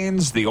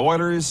Hurricanes, the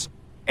Oilers,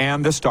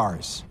 and the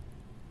Stars.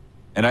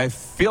 And I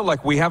feel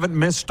like we haven't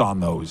missed on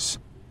those.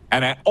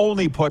 And I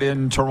only put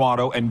in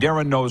Toronto, and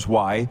Darren knows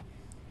why,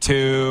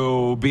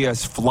 to be a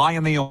fly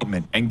in the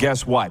ointment. And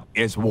guess what?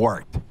 It's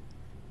worked.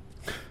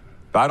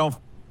 I don't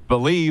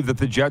believe that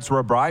the Jets were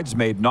a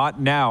bridesmaid.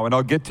 Not now. And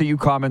I'll get to you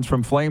comments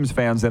from Flames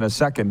fans in a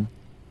second.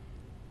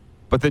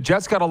 But the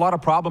Jets got a lot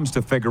of problems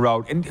to figure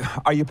out. And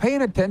are you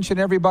paying attention,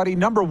 everybody?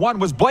 Number one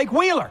was Blake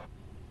Wheeler.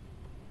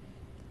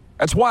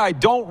 That's why I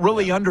don't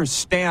really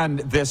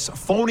understand this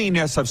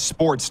phoniness of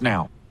sports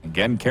now.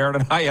 Again, Karen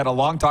and I had a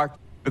long talk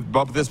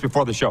about this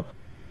before the show.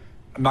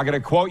 I'm not going to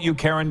quote you,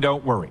 Karen,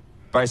 don't worry.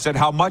 But I said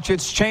how much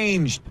it's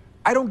changed.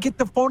 I don't get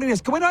the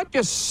phoniness. Can we not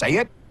just say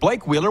it?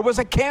 Blake Wheeler was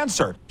a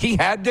cancer. He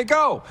had to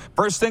go.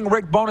 First thing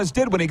Rick Bowness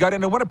did when he got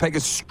into Winnipeg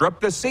is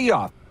strip the C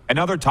off. And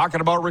now they're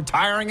talking about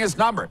retiring his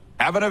number,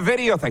 having a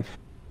video thing.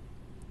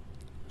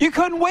 You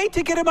couldn't wait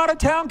to get him out of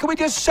town. Can we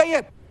just say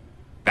it?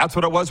 That's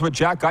what it was with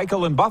Jack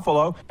Eichel in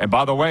Buffalo. And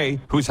by the way,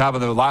 who's having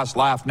the last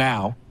laugh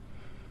now?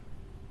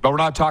 But we're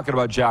not talking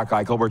about Jack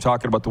Eichel. We're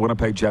talking about the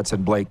Winnipeg Jets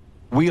and Blake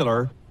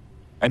Wheeler.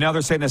 And now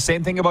they're saying the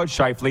same thing about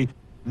Scheifele.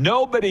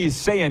 Nobody's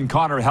saying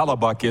Connor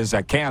Hellebuck is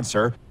a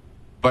cancer.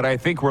 But I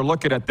think we're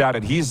looking at that,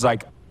 and he's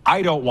like,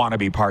 I don't want to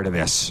be part of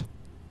this.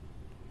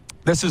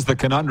 This is the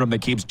conundrum that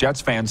keeps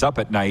Jets fans up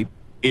at night,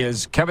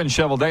 is Kevin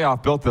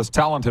Cheveldayoff built this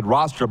talented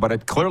roster, but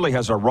it clearly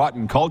has a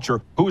rotten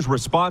culture. Who's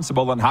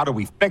responsible, and how do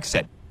we fix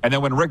it? And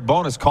then when Rick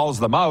Bowness calls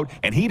them out,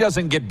 and he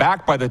doesn't get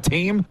backed by the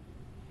team,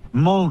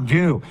 mon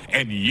Dieu.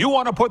 And you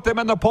want to put them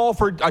in the poll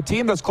for a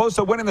team that's close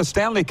to winning the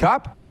Stanley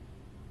Cup?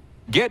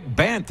 Get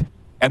bent.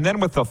 And then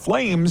with the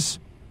Flames,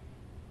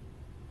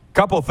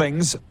 couple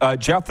things.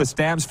 Jeff, the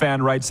Stamps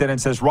fan, writes in and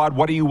says, Rod,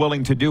 what are you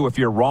willing to do if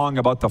you're wrong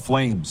about the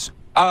Flames?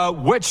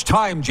 Which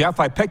time,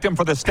 Jeff? I picked them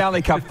for the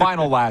Stanley Cup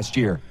final last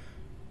year.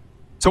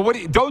 So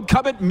don't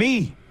come at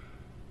me.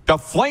 The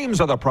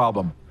Flames are the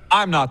problem.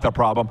 I'm not the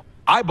problem.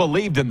 I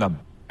believed in them.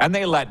 And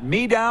they let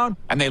me down,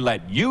 and they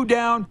let you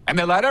down, and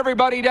they let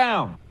everybody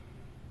down.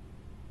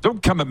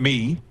 Don't come at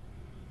me.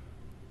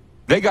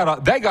 They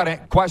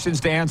got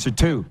questions to answer,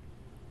 too.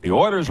 The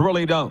Oilers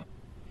really don't.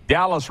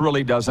 Dallas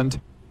really doesn't.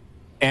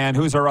 And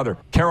who's our other?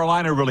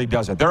 Carolina really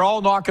doesn't. They're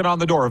all knocking on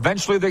the door.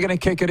 Eventually, they're going to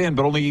kick it in,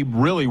 but only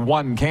really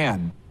one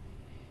can.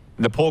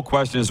 And the poll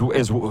question is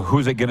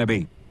who's it going to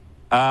be?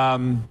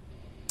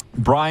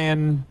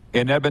 Brian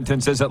in Edmonton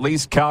says, at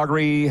least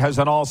Calgary has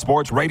an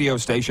all-sports radio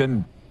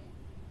station.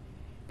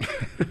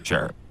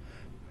 Sure.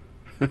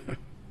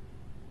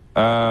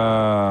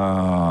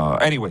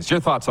 Anyways, your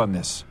thoughts on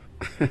this?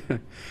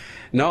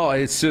 No,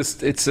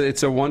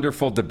 it's a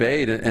wonderful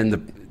debate, and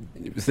the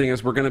thing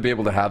is, we're going to be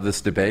able to have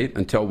this debate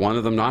until one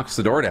of them knocks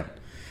the door down.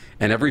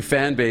 And every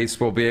fan base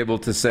will be able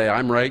to say,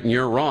 I'm right and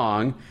you're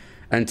wrong,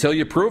 until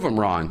you prove them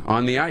wrong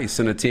on the ice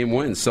and a team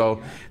wins.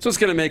 So it's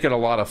going to make it a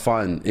lot of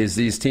fun, is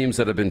these teams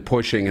that have been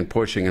pushing and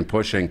pushing and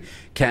pushing,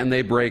 can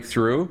they break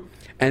through?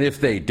 And if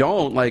they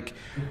don't, like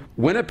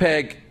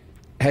Winnipeg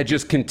had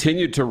just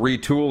continued to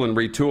retool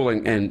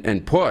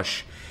and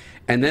push,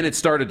 and then it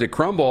started to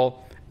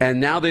crumble,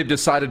 and now they've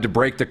decided to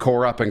break the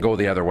core up and go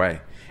the other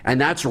way. And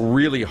that's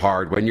really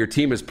hard when your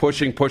team is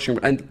pushing,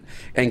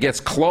 and gets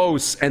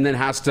close and then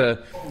has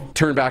to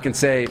turn back and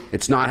say,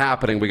 it's not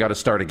happening, we got to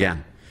start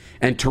again.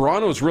 And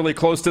Toronto's really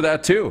close to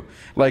that too.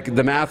 Like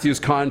the Matthews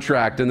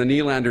contract and the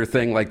Nylander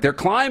thing, like they're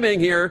climbing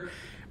here,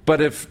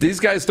 but if these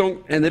guys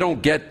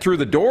don't get through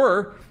the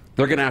door,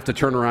 they're going to have to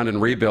turn around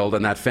and rebuild,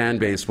 and that fan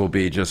base will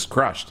be just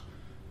crushed.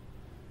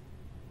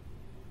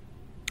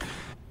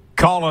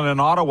 Colin in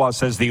Ottawa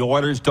says the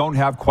Oilers don't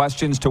have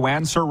questions to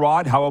answer,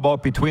 Rod. How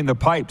about between the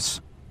pipes?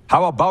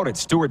 How about it?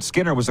 Stuart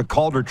Skinner was a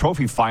Calder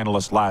Trophy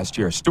finalist last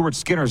year. Stuart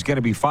Skinner is going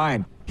to be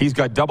fine. He's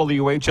got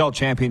WHL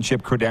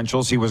championship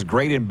credentials. He was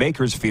great in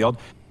Bakersfield.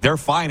 They're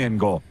fine in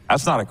goal.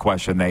 That's not a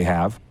question they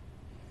have.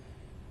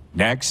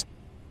 Next.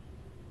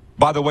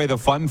 By the way, the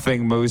fun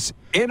thing, Moose,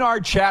 in our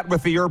chat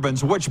with the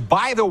Urbans, which,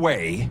 by the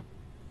way,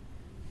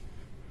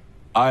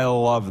 I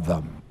love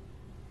them.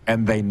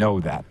 And they know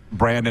that.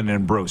 Brandon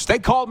and Bruce. They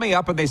called me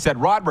up and they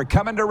said, Rod, we're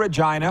coming to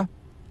Regina.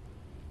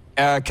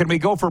 Can we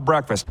go for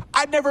breakfast?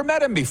 I'd never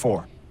met him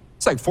before.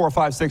 It's like 4,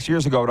 5, 6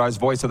 years ago when I was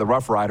voice of the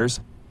Rough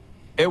Riders.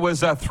 It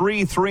was a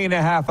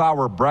 3.5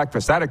 hour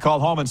breakfast. I had to call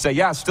home and say,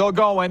 yeah, still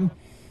going.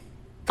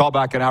 Call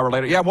back an hour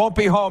later. Yeah, won't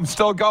be home.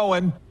 Still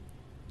going.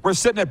 We're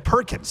sitting at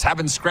Perkins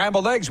having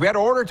scrambled eggs. We had to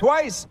order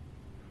twice.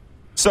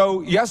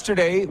 So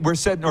yesterday, we're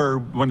sitting, or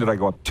when did I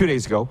go up? 2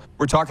 days ago,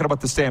 we're talking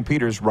about the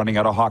Stampeders running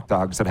out of hot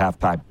dogs at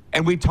halftime.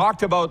 And we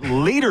talked about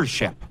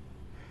leadership.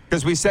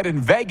 Because we said in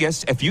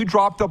Vegas, if you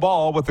drop the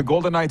ball with the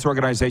Golden Knights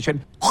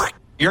organization,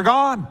 you're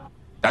gone.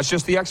 That's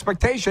just the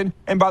expectation.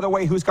 And by the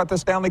way, who's got the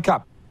Stanley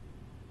Cup?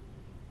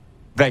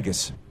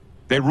 Vegas.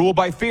 They rule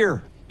by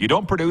fear. You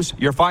don't produce,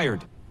 you're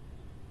fired.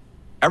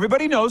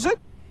 Everybody knows it.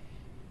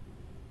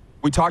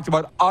 We talked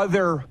about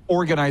other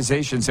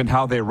organizations and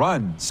how they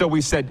run. So we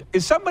said,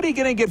 is somebody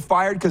going to get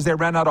fired because they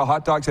ran out of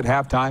hot dogs at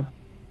halftime?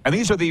 And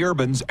these are the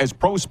Urbans, as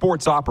pro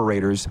sports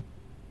operators,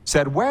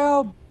 said,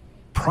 well,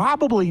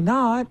 probably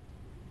not.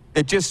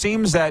 It just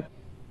seems that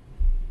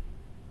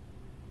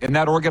in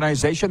that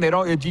organization, you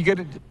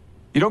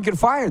don't get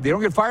fired. They don't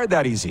get fired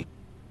that easy,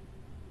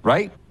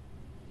 right?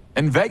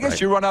 In Vegas,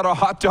 right. You run out of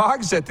hot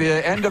dogs at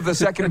the end of the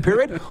second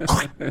period,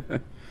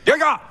 you're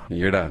gone.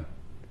 You're done.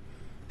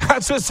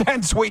 That's the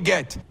sense we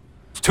get.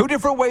 Two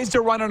different ways to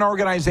run an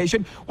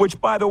organization,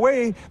 which, by the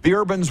way, the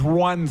Urbans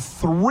won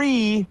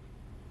 3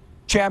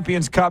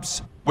 Champions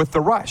Cups with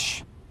the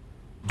Rush.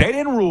 They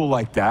didn't rule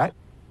like that.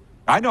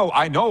 I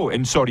know,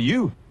 and so do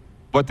you.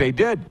 What they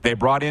did, they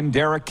brought in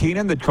Derek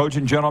Keenan, the coach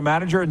and general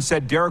manager, and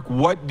said, Derek,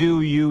 what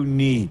do you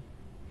need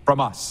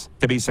from us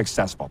to be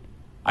successful?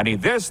 I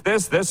need this,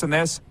 and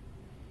this.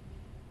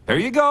 There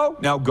you go.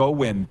 Now go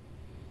win.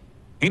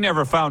 He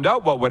never found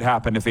out what would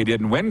happen if he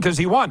didn't win because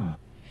he won.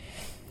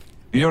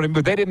 You know what I mean?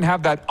 But they didn't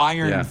have that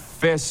iron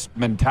fist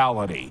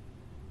mentality.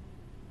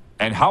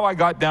 And how I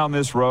got down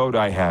this road,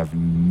 I have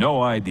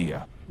no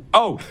idea.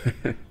 Oh,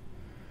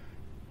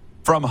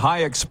 from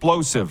High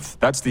Explosive,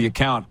 that's the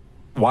account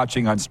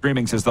watching on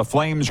streaming, says the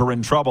Flames are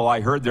in trouble.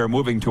 I heard they're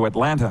moving to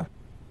Atlanta.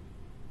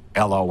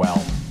 LOL.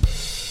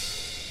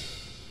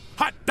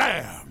 Hot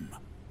damn.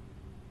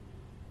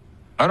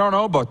 I don't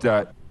know about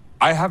that.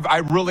 I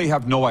really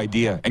have no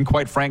idea. And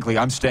quite frankly,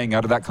 I'm staying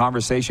out of that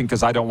conversation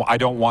because I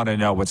don't want to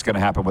know what's going to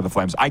happen with the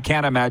Flames. I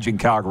can't imagine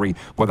Calgary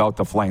without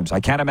the Flames.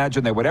 I can't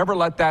imagine they would ever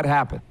let that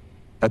happen,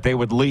 that they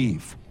would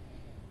leave.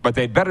 But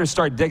they'd better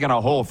start digging a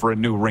hole for a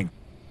new rink.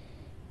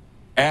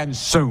 And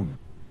soon.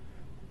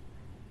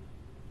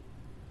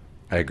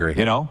 I agree.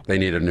 You know? They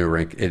need a new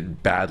rink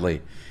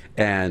badly.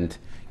 And,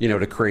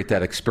 to create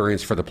that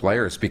experience for the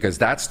players, because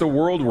that's the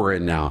world we're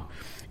in now.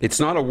 It's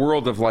not a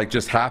world of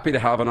just happy to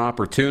have an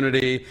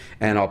opportunity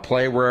and I'll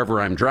play wherever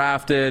I'm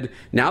drafted.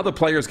 Now the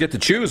players get to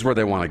choose where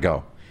they want to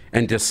go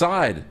and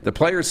decide. The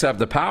players have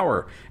the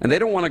power, and they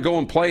don't want to go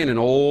and play in an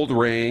old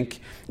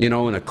rink, in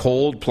a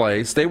cold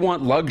place. They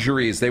want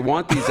luxuries. They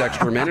want these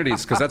extra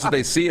amenities because that's what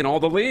they see in all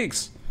the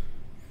leagues.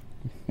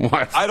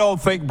 What? I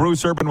don't think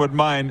Bruce Urban would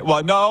mind.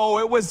 Well, no,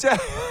 it was...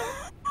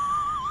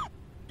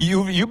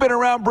 You've been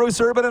around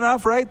Bruce Urban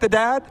enough, right? The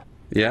dad?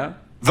 Yeah.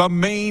 The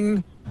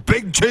main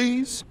big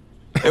cheese?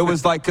 It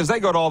was like, because they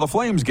go to all the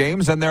Flames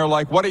games, and they're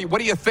like, what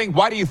do you think?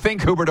 Why do you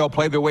think Huberdeau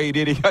played the way he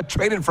did? He got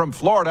traded from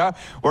Florida,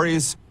 where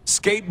he's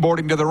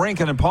skateboarding to the rink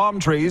and in palm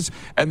trees,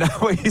 and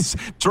now he's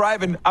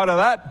driving out of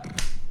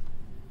that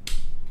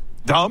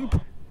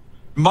dump.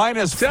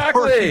 Minus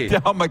 40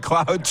 down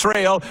McLeod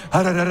Trail.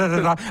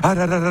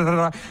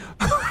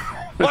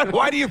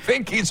 Why do you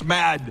think he's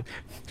mad?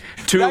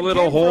 Two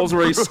little holes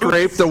where he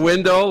scraped the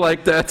window,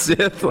 that's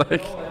it.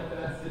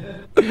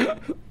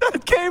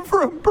 That came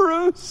from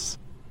Bruce.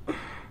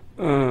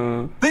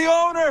 The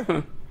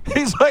owner.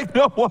 He's like,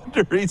 no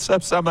wonder he's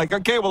upset. I'm like,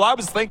 okay, well, I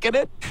was thinking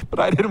it, but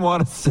I didn't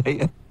want to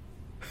say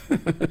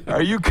it.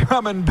 Are you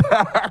coming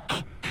back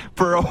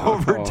for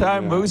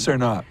overtime, Moose, or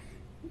not?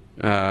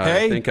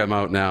 I think I'm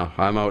out now.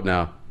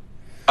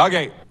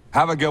 Okay,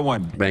 have a good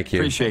one. Thank you.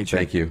 Appreciate you.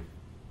 Thank you.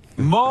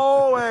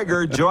 Mo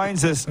Egger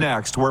joins us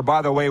next, where,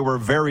 by the way, we're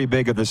very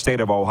big in the state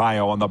of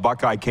Ohio on the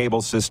Buckeye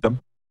cable system.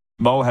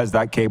 Mo has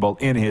that cable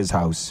in his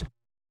house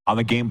on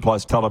the Game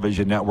Plus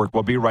television network.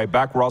 We'll be right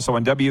back. We're also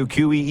on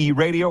WQEE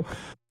Radio,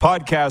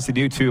 podcast, and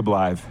YouTube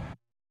Live.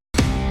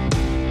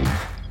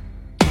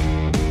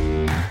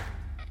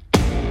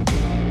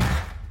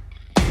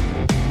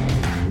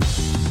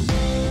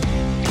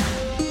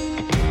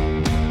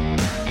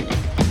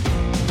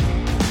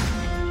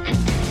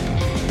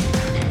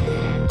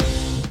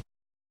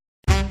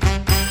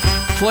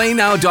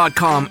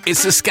 PlayNow.com is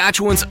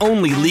Saskatchewan's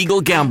only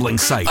legal gambling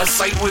site. A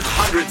site with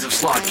hundreds of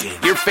slot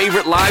games, your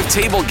favorite live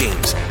table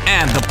games,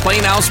 and the Play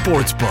Now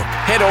Sportsbook.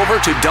 Head over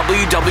to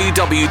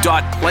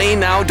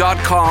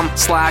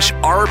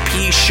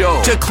www.playnow.com/RP Show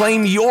to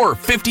claim your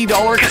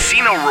 $50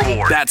 casino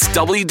reward. That's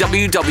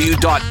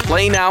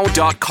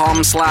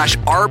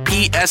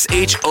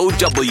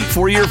www.playnow.com/RPSHOW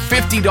for your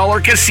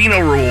 $50 casino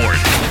reward.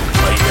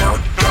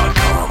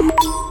 PlayNow.com.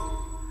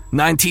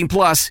 19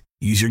 plus.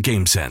 Use your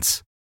game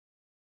sense.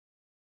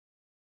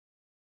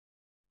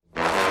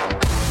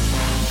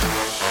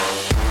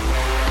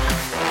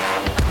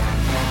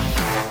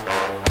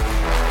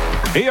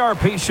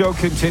 ERP Show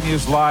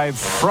continues live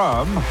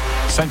from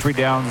Century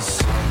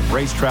Downs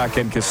Racetrack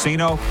and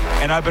Casino.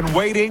 And I've been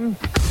waiting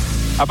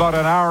about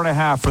an hour and a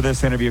half for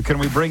this interview. Can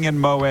we bring in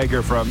Mo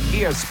Egger from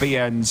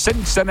ESPN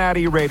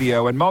Cincinnati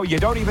Radio? And Mo, you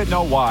don't even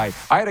know why.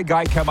 I had a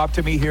guy come up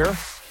to me here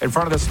in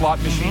front of the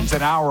slot machines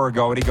an hour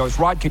ago, and he goes,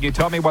 Rod, can you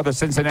tell me why the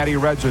Cincinnati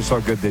Reds are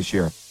so good this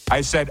year?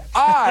 I said,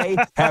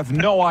 I have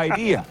no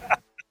idea,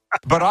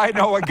 but I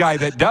know a guy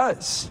that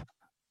does.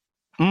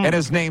 And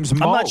his name's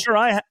Mo. I'm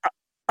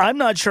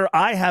not sure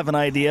I have an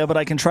idea, but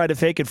I can try to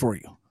fake it for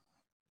you.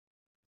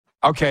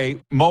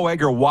 Okay, Mo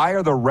Egger, why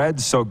are the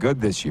Reds so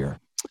good this year?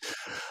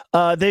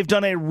 They've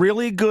done a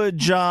really good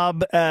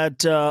job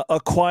at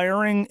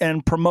acquiring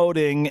and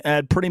promoting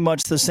at pretty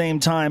much the same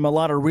time a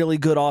lot of really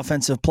good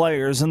offensive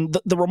players. And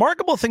the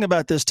remarkable thing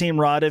about this team,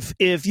 Rod,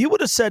 if you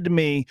would have said to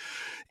me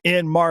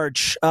in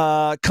March,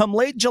 come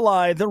late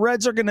July, the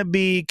Reds are going to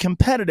be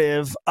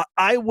competitive,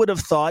 I would have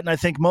thought, and I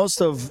think most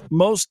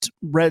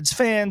Reds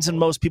fans and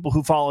most people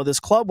who follow this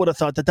club would have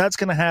thought that that's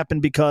going to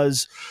happen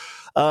because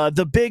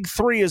the big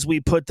three, as we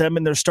put them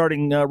in their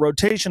starting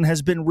rotation,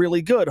 has been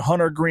really good.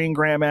 Hunter Green,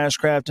 Graham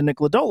Ashcraft, and Nick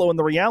Lodolo. And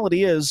the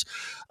reality is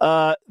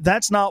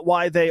that's not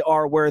why they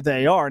are where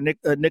they are.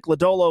 Nick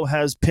Lodolo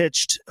has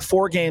pitched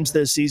 4 games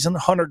this season.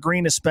 Hunter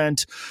Green has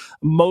spent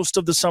most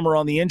of the summer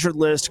on the injured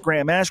list.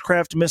 Graham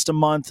Ashcraft missed a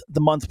month.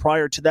 The month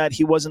prior to that,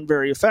 he wasn't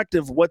very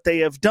effective. What they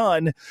have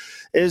done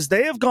is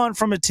they have gone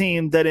from a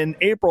team that in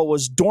April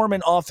was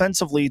dormant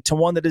offensively to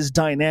one that is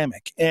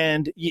dynamic.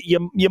 And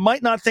you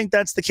might not think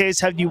that's the case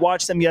had you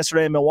watched them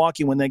yesterday in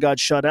Milwaukee when they got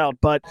shut out,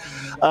 but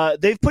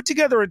they've put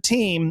together a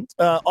team,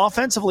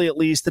 offensively at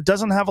least, that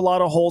doesn't have a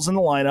lot of holes in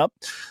the lineup.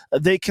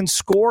 They can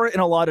score in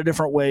a lot of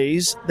different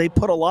ways. They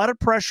put a lot of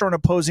pressure on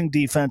opposing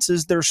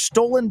defenses. Their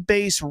stolen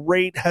base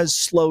rate has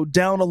slowed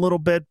down a little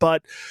bit,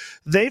 but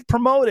they've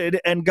promoted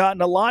and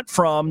gotten a lot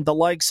from the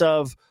likes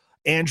of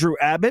Andrew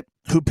Abbott,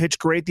 who pitched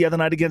great the other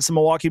night against the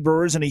Milwaukee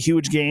Brewers in a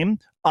huge game.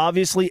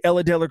 Obviously,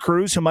 Elly De La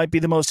Cruz, who might be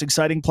the most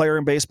exciting player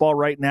in baseball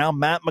right now.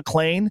 Matt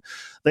McClain.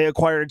 They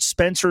acquired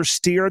Spencer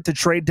Steer at the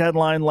trade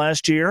deadline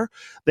last year.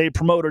 They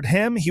promoted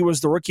him. He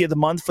was the Rookie of the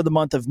Month for the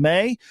month of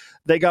May.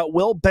 They got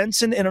Will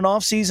Benson in an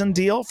offseason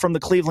deal from the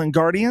Cleveland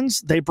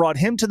Guardians. They brought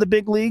him to the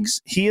big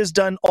leagues. He has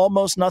done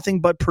almost nothing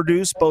but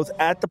produce both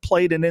at the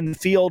plate and in the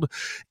field.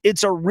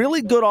 It's a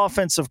really good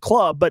offensive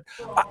club, but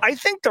I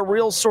think the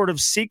real sort of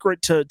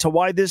secret to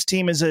why this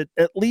team is at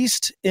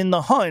least in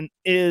the hunt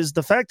is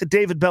the fact that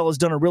David Bell has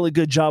done a really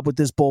good job with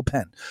this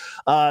bullpen.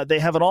 They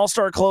have an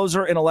all-star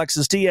closer in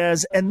Alexis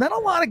Diaz, and then a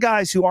lot of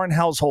guys who aren't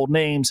household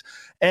names.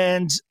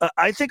 And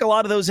I think a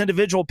lot of those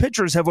individual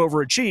pitchers have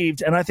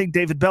overachieved, and I think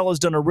David Bell has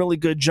done a really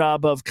good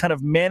job of kind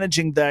of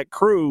managing that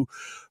crew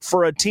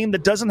for a team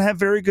that doesn't have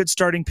very good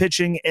starting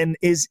pitching and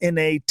is in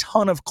a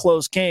ton of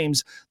close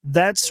games.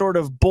 That sort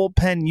of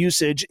bullpen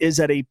usage is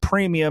at a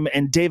premium,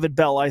 and David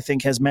Bell, I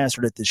think, has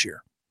mastered it this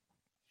year.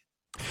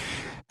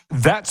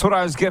 That's what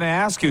I was going to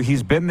ask you.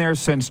 He's been there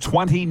since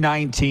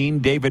 2019,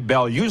 David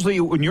Bell. Usually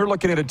when you're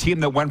looking at a team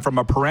that went from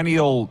a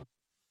perennial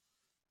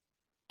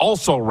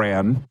also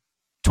ran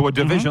to a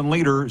division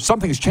leader,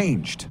 something's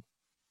changed.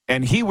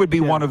 And he would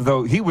be one of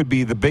those, he would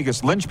be the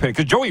biggest linchpin.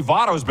 Because Joey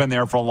Votto's been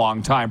there for a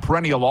long time,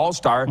 perennial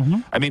all-star.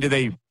 I mean, do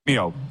they,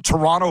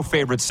 Toronto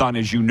favorite son,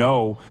 as you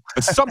know,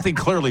 but something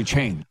clearly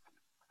changed.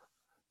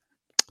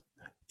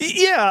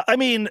 Yeah, I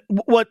mean,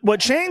 what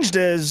changed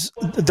is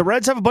the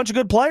Reds have a bunch of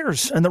good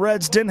players, and the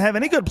Reds didn't have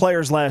any good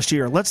players last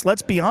year.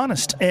 Let's be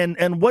honest.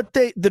 And what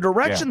the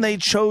direction they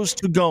chose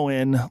to go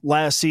in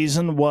last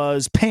season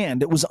was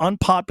panned. It was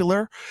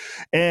unpopular,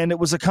 and it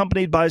was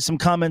accompanied by some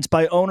comments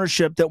by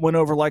ownership that went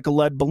over like a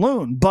lead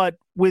balloon. But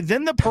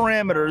within the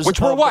parameters, Which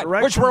were what?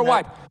 What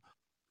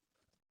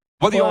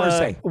do the owners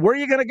say? Where are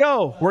you going to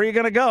go? Where are you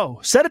going to go?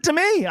 Said it to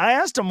me. I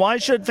asked him, why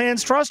should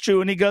fans trust you?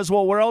 And he goes,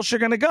 well, where else you're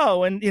going to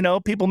go? And,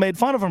 people made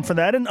fun of him for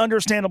that, and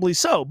understandably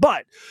so.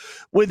 But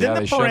within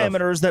the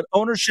parameters that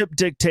ownership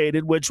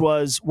dictated, which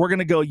was we're going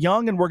to go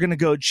young and we're going to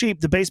go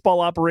cheap, the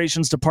baseball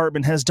operations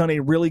department has done a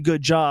really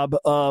good job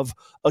of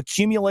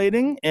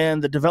accumulating,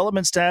 and the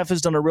development staff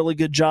has done a really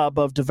good job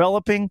of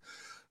developing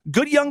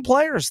good young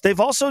players. They've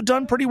also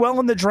done pretty well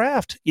in the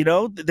draft.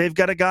 They've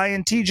got a guy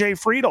in TJ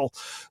Friedel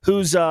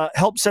who's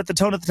helped set the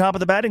tone at the top of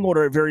the batting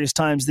order at various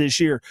times this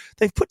year.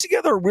 They've put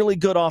together a really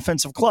good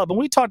offensive club. And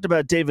we talked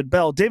about David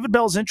Bell. David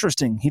Bell's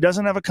interesting. He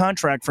doesn't have a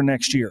contract for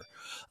next year.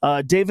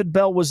 David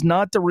Bell was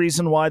not the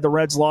reason why the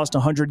Reds lost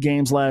 100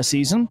 games last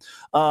season.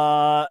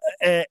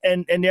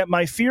 And yet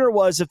my fear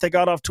was if they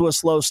got off to a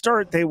slow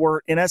start, they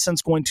were, in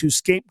essence, going to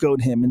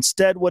scapegoat him.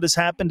 Instead, what has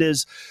happened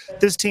is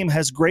this team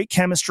has great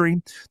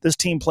chemistry. This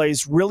team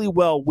plays really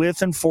well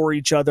with and for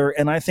each other.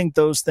 And I think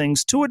those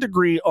things, to a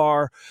degree,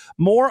 are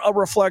more a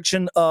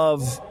reflection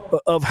of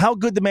how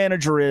good the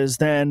manager is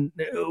than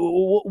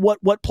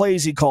what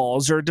plays he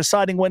calls or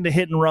deciding when to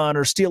hit and run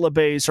or steal a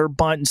base or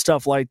bunt and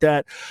stuff like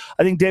that.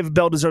 I think David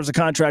Bell deserves a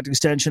contract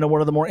extension. And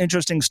one of the more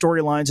interesting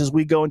storylines as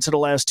we go into the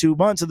last 2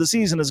 months of the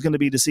season is going to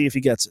be to see if he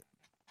gets it.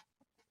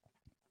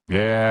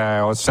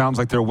 Yeah, well, it sounds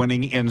like they're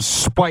winning in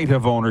spite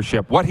of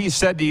ownership. What he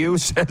said to you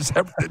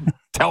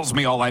tells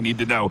me all I need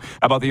to know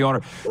about the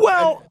owner.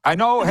 Well, I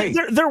know. Hey,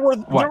 there were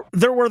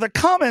the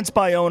comments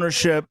by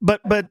ownership,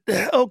 but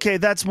okay,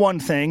 that's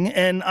one thing,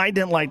 and I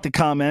didn't like the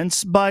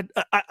comments. But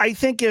I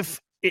think if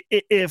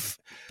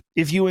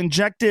you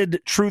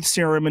injected truth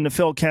serum into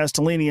Phil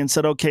Castellini and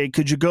said, okay,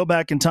 could you go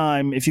back in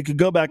time? If you could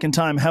go back in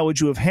time, how would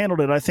you have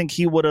handled it? I think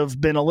he would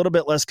have been a little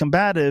bit less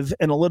combative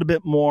and a little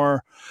bit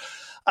more.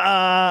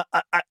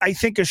 I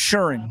think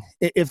assuring,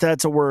 if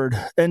that's a word,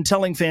 and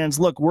telling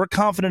fans, look, we're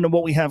confident in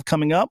what we have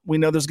coming up. We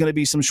know there's going to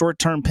be some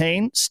short-term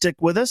pain. Stick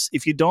with us.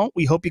 If you don't,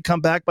 we hope you come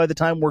back by the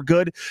time we're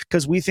good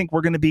because we think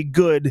we're going to be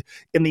good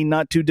in the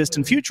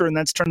not-too-distant future, and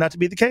that's turned out to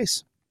be the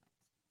case.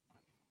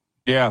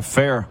 Yeah,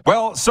 fair.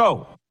 Well,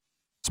 so,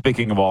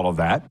 speaking of all of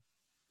that,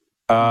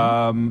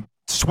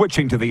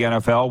 switching to the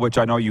NFL, which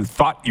I know you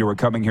thought you were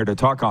coming here to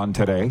talk on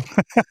today.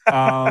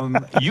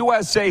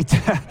 USA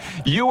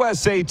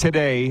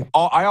Today,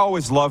 I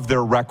always love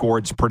their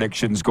records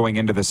predictions going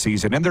into the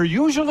season, and they're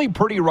usually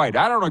pretty right.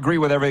 I don't agree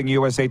with everything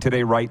USA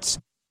Today writes,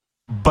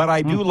 but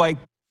I do like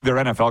their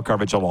NFL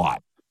coverage a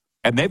lot.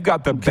 And they've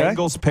got the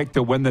Bengals picked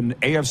to win the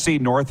AFC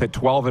North at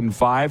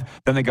 12-5.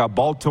 Then they got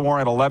Baltimore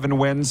at 11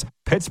 wins,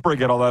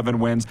 Pittsburgh at 11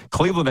 wins,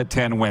 Cleveland at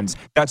 10 wins.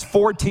 That's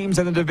 4 teams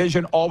in the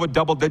division, all with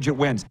double-digit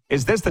wins.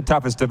 Is this the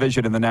toughest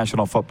division in the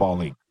National Football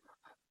League?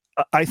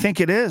 I think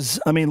it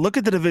is. I mean, look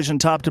at the division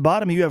top to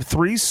bottom. You have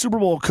 3 Super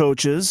Bowl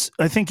coaches.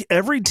 I think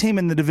every team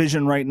in the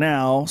division right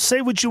now,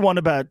 say what you want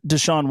about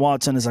Deshaun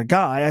Watson as a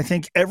guy, I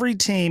think every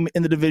team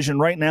in the division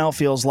right now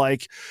feels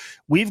like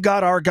we've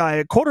got our guy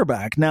at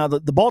quarterback. Now, the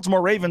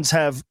Baltimore Ravens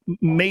have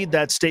made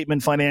that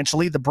statement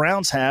financially. The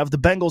Browns have. The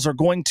Bengals are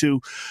going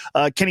to.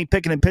 Kenny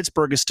Pickett in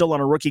Pittsburgh is still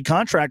on a rookie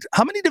contract.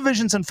 How many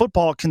divisions in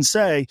football can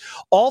say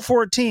all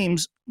 4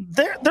 teams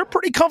they're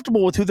pretty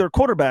comfortable with who their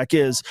quarterback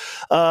is?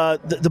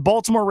 The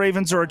Baltimore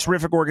Ravens are a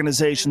terrific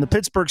organization. The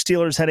Pittsburgh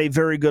Steelers had a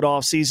very good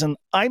offseason.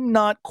 I'm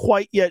not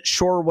quite yet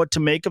sure what to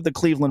make of the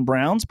Cleveland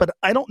Browns, but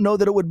I don't know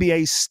that it would be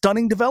a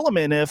stunning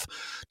development if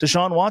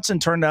Deshaun Watson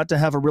turned out to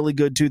have a really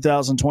good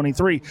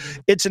 2023.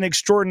 It's an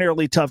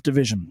extraordinarily tough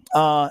division,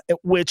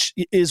 which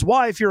is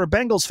why if you're a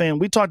Bengals fan,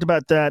 we talked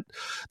about that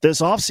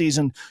this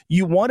offseason,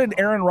 you wanted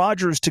Aaron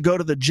Rodgers to go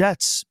to the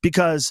Jets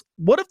because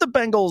what have the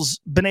Bengals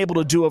been able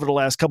to do over the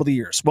last couple of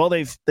years? Well,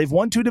 they've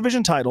won 2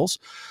 division titles.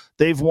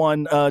 They've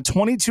won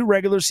 22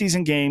 regular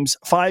season games,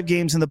 5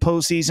 games in the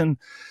postseason.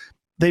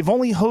 They've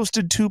only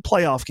hosted 2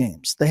 playoff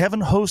games. They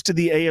haven't hosted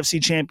the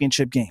AFC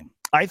Championship game.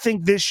 I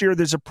think this year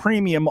there's a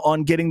premium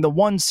on getting the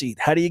 1 seed.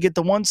 How do you get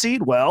the 1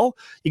 seed? Well,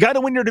 you got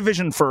to win your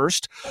division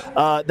first.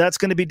 That's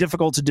going to be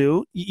difficult to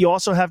do. You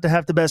also have to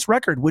have the best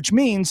record, which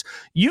means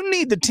you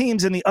need the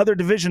teams in the other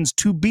divisions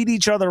to beat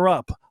each other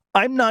up.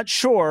 I'm not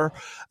sure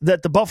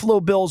that the Buffalo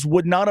Bills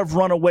would not have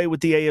run away with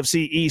the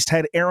AFC East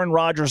had Aaron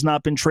Rodgers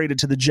not been traded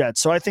to the Jets.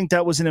 So I think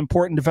that was an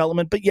important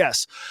development. But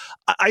yes,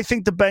 I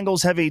think the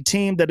Bengals have a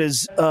team that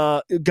has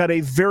got a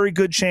very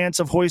good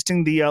chance of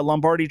hoisting the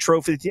Lombardi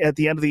Trophy at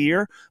the end of the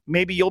year.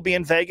 Maybe you'll be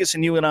in Vegas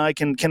and you and I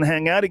can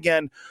hang out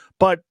again.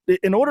 But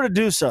in order to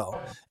do so,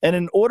 and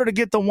in order to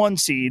get the 1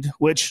 seed,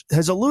 which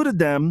has eluded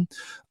them,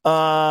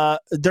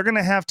 they're going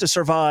to have to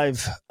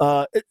survive.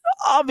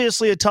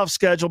 Obviously a tough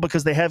schedule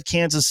because they have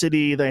Kansas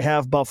City, they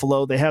have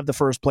Buffalo, they have the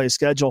first place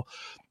schedule.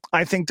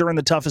 I think they're in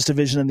the toughest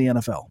division in the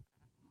NFL.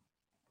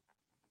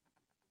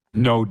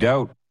 No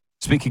doubt.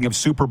 Speaking of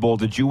Super Bowl,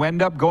 did you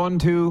end up going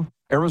to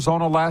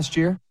Arizona last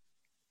year?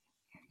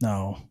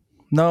 No,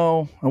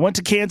 I went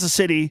to Kansas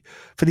City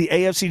for the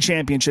AFC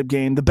Championship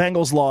game. The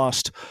Bengals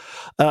lost.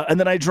 And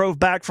then I drove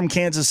back from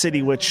Kansas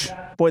City, which,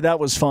 boy, that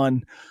was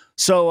fun.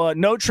 So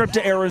no trip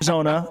to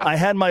Arizona. I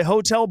had my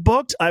hotel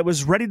booked. I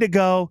was ready to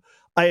go.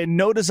 I had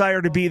no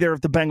desire to be there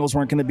if the Bengals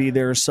weren't going to be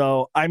there.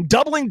 So I'm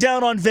doubling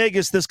down on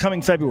Vegas this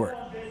coming February.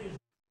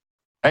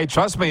 Hey,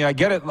 trust me, I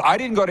get it. I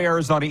didn't go to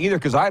Arizona either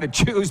because I had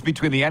to choose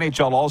between the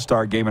NHL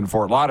All-Star game in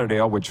Fort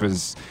Lauderdale, which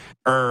was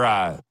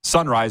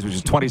Sunrise, which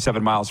is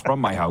 27 miles from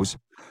my house,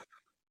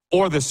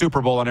 or the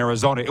Super Bowl in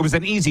Arizona. It was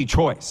an easy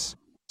choice.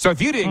 So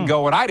if you didn't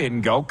go and I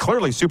didn't go,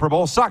 clearly Super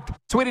Bowl sucked.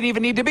 So we didn't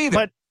even need to be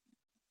there. But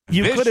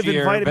you could have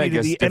invited me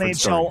to the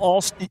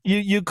NHL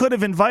You could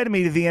have invited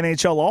me to the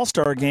NHL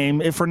All-Star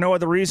game if for no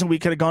other reason we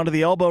could have gone to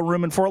the Elbow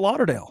Room in Fort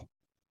Lauderdale.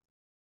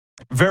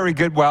 Very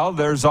good. Well,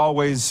 there's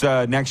always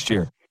next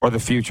year or the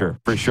future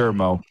for sure,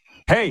 Mo.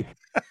 Hey,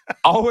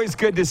 Always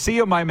good to see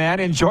you, my man.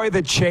 Enjoy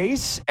the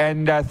chase,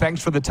 and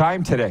thanks for the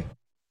time today.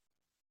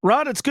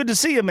 Rod, it's good to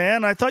see you,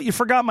 man. I thought you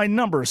forgot my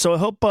number, so I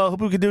hope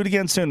we can do it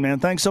again soon, man.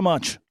 Thanks so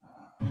much.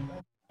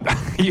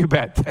 You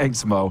bet.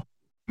 Thanks, Mo.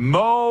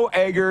 Mo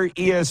Egger,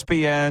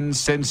 ESPN,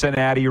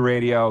 Cincinnati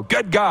radio.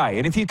 Good guy.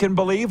 And if you can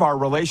believe, our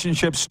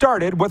relationship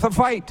started with a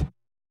fight.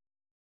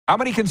 How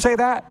many can say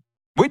that?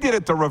 We did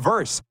it the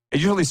reverse.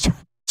 It usually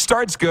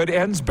starts good,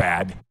 ends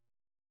bad.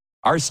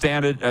 Our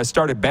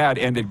started bad,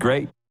 ended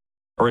great.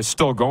 Or is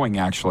still going,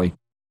 actually.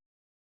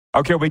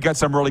 Okay, we got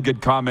some really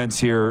good comments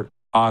here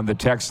on the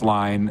text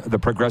line, the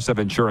Progressive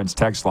Insurance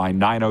text line,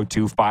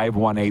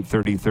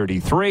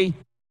 902-518-3033.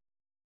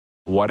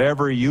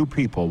 Whatever you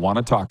people want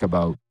to talk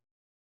about,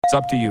 it's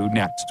up to you.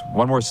 Next,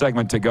 one more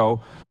segment to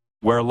go.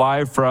 We're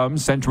live from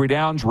Century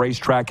Downs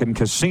Racetrack and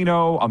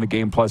Casino on the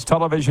Game Plus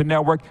Television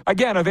Network.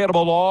 Again,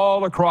 available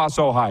all across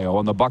Ohio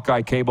on the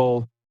Buckeye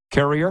Cable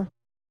Carrier,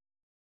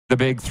 the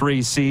big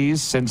 3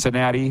 Cs,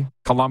 Cincinnati,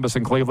 Columbus,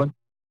 and Cleveland,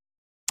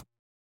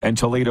 and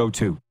Toledo,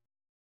 too.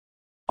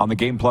 On the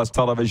Game Plus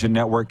Television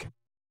Network,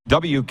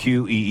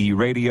 WQEE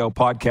Radio,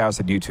 podcast,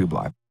 and YouTube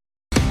Live.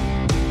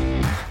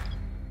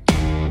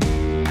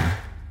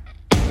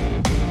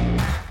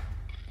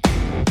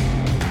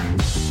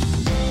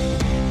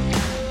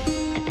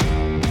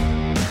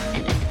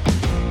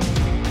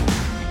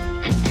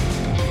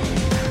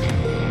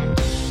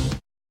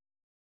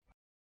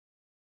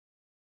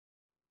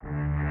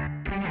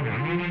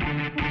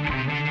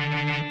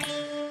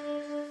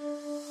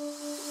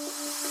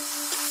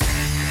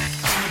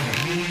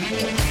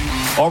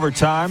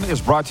 Overtime is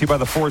brought to you by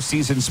the Four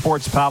Seasons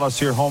Sports Palace,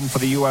 here home for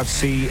the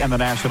UFC and the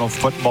National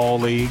Football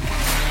League.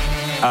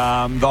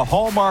 The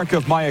hallmark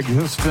of my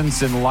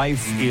existence in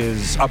life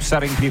is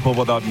upsetting people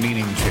without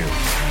meaning to.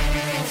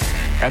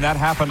 And that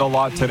happened a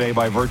lot today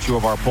by virtue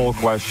of our poll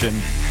question,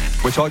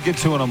 which I'll get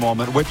to in a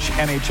moment. Which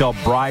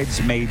NHL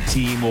bridesmaid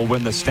team will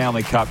win the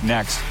Stanley Cup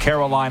next?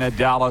 Carolina,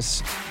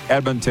 Dallas,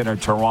 Edmonton, or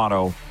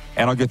Toronto?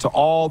 And I'll get to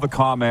all the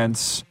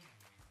comments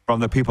from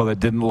the people that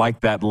didn't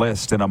like that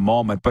list in a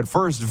moment. But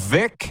first,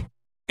 Vic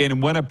in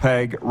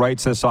Winnipeg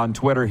writes us on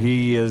Twitter.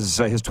 His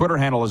Twitter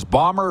handle is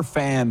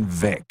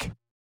BomberFanVic.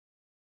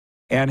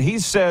 And he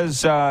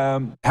says,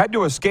 had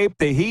to escape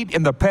the heat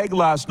in the Peg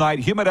last night.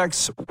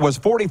 Humidex was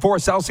 44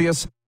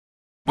 Celsius.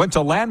 Went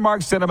to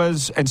Landmark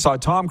Cinemas and saw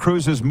Tom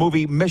Cruise's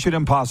movie Mission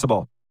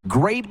Impossible.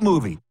 Great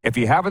movie. If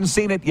you haven't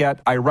seen it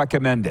yet, I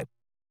recommend it.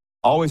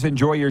 Always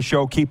enjoy your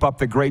show. Keep up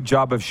the great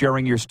job of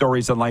sharing your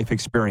stories and life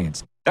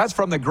experience. That's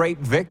from the great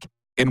Vic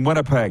in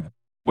Winnipeg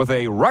with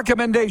a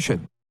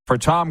recommendation for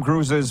Tom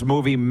Cruise's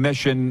movie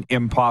Mission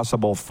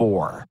Impossible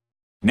 4.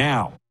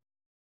 Now,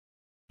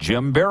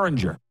 Jim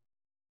Behringer,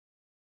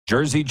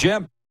 Jersey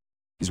Jim.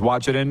 He's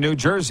watching in New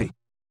Jersey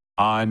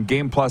on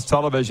Game Plus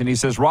Television. He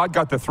says, Rod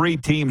got the 3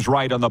 teams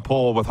right on the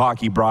poll with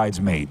hockey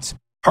bridesmaids.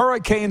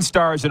 Hurricane,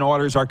 Stars, and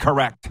Oilers are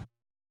correct.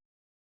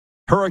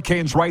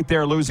 Hurricanes right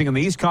there losing in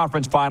the East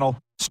Conference Final.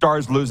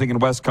 Stars losing in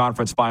West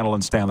Conference Final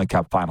and Stanley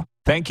Cup Final.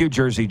 Thank you,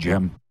 Jersey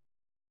Jim,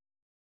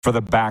 for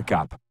the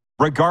backup.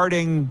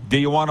 Regarding, do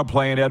you want to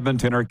play in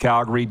Edmonton or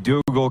Calgary?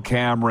 Dougal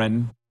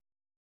Cameron.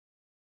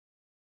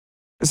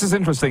 This is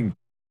interesting.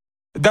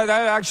 That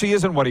actually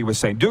isn't what he was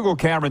saying. Dougal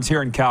Cameron's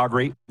here in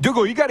Calgary.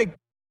 Dougal,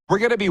 we're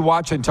going to be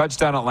watching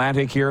Touchdown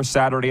Atlantic here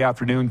Saturday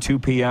afternoon, 2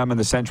 p.m. in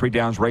the Century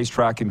Downs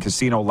Racetrack and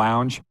Casino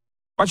Lounge.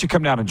 Why don't you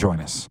come down and join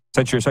us,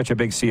 since you're such a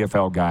big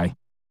CFL guy?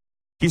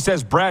 He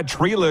says Brad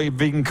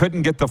Treliving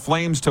couldn't get the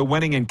Flames to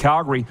winning in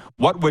Calgary.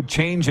 What would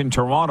change in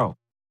Toronto?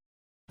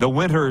 The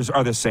winters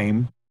are the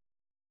same.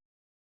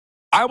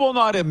 I will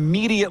not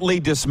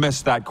immediately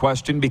dismiss that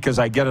question because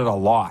I get it a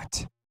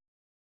lot.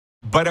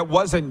 But it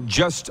wasn't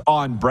just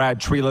on Brad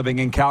Treliving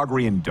in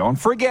Calgary. And don't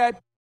forget,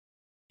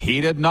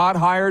 he did not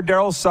hire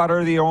Daryl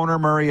Sutter. The owner,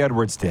 Murray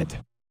Edwards, did.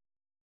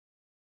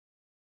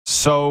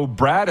 So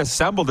Brad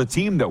assembled a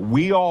team that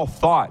we all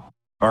thought,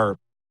 or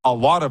a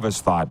lot of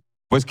us thought,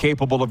 was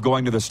capable of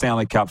going to the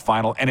Stanley Cup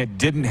Final, and it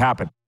didn't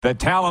happen. The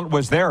talent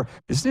was there.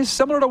 Isn't this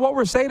similar to what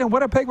we're saying in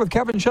Winnipeg with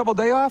Kevin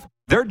Cheveldayoff?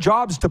 Their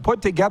job's to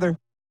put together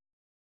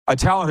a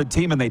talented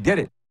team, and they did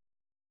it.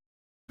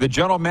 The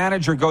general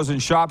manager goes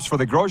and shops for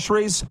the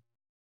groceries.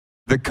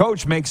 The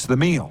coach makes the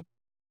meal.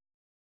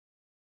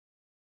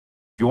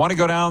 If you want to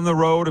go down the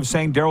road of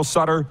saying Daryl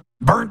Sutter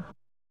burnt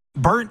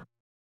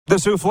the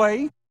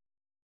souffle,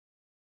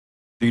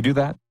 do you do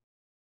that?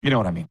 You know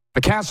what I mean.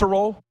 The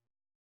casserole.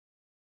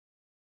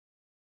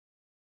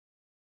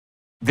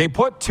 They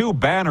put 2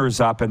 banners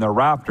up in the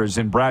rafters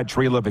in Brad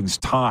Treliving's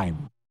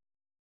time.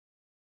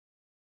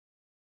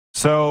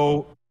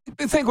 So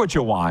think what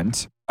you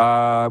want,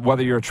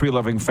 whether you're a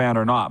Treliving fan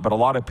or not. But a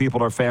lot of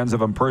people are fans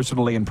of him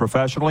personally and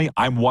professionally.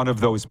 I'm one of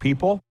those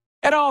people.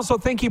 And I also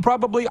think he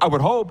probably, I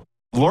would hope,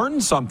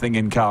 learned something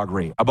in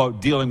Calgary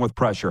about dealing with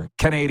pressure,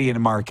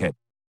 Canadian market,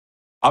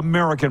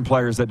 American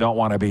players that don't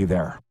want to be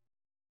there.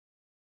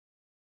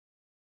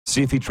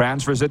 See if he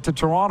transfers it to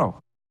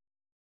Toronto.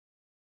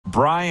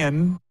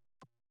 Brian,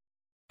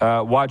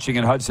 watching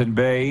in Hudson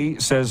Bay,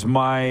 says,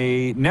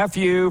 my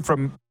nephew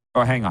from...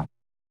 Oh, hang on.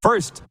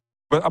 First,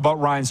 about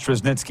Ryan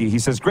Straschnitzki. He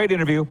says, great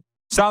interview.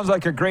 Sounds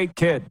like a great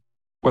kid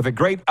with a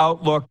great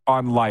outlook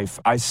on life.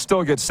 I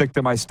still get sick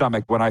to my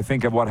stomach when I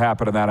think of what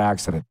happened in that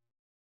accident.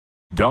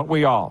 Don't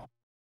we all?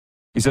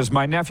 He says,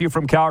 my nephew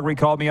from Calgary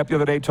called me up the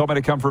other day, told me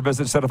to come for a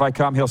visit, said if I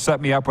come, he'll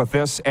set me up with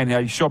this, and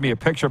he showed me a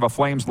picture of a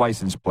Flames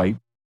license plate.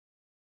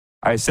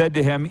 I said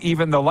to him,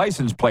 even the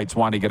license plates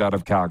want to get out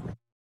of Calgary.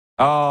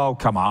 Oh,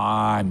 come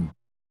on,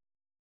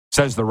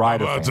 says the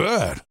rider. How about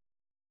that?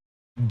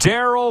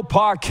 Daryl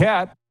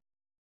Paquette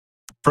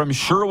from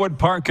Sherwood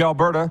Park,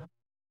 Alberta,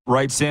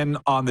 writes in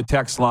on the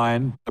text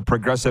line, the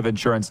Progressive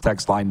Insurance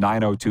text line,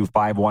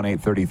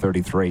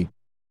 902-518-3033.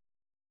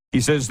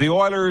 He says, the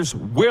Oilers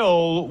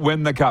will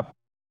win the Cup.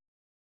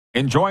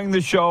 Enjoying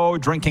the show,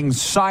 drinking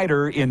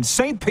cider in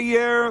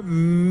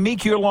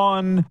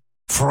Saint-Pierre-Miquelon,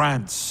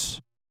 France.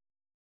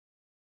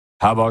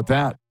 How about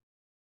that?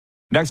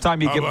 Next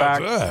time you get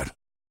back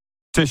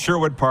to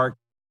Sherwood Park,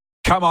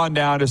 come on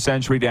down to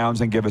Century Downs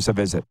and give us a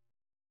visit.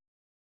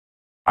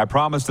 I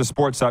promised a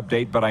sports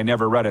update, but I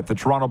never read it. The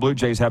Toronto Blue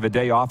Jays have a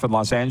day off in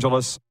Los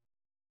Angeles.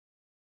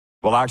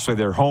 Well, actually,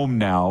 they're home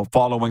now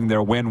following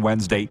their win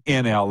Wednesday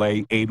in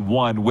L.A.,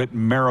 8-1. Whit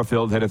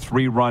Merrifield hit a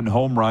 3-run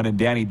home run, and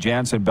Danny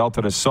Jansen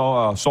belted a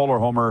solar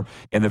homer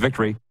in the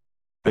victory.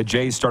 The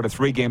Jays start a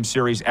 3-game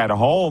series at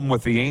home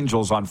with the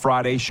Angels on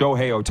Friday.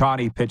 Shohei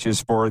Ohtani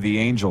pitches for the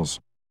Angels.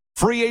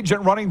 Free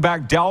agent running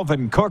back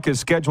Dalvin Cook is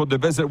scheduled to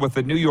visit with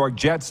the New York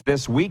Jets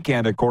this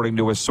weekend, according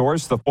to a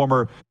source. The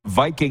former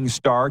Viking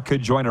star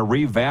could join a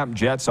revamped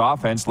Jets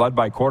offense led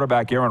by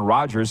quarterback Aaron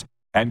Rodgers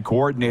and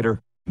coordinator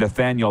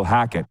Nathaniel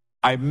Hackett.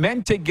 I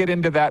meant to get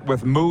into that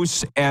with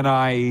Moose, and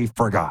I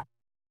forgot.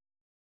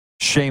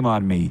 Shame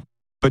on me.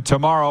 But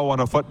tomorrow on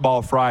a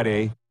Football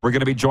Friday, we're going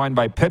to be joined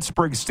by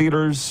Pittsburgh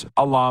Steelers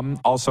alum,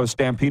 also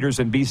Stampeders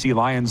and BC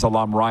Lions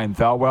alum Ryan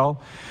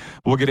Thelwell.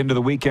 We'll get into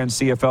the weekend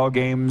CFL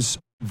games,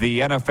 the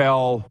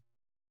NFL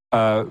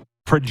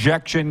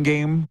projection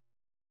game,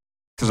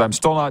 because I'm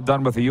still not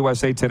done with the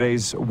USA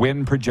Today's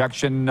win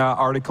projection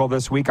article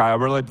this week. I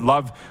really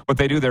love what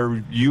they do.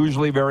 They're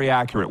usually very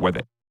accurate with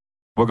it.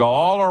 We'll go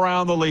all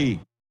around the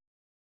league.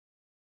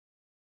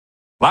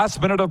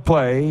 Last minute of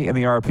play in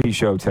the RP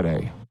show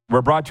today.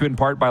 We're brought to you in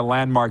part by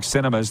Landmark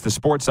Cinemas. The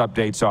sports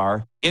updates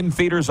are in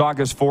theaters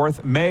August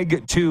 4th,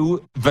 Meg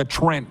 2, The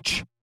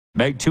Trench.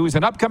 Meg 2 is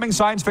an upcoming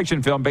science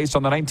fiction film based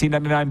on the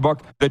 1999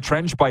 book The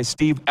Trench by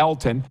Steve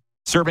Elton,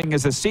 serving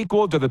as a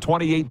sequel to the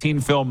 2018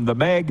 film The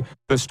Meg.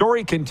 The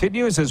story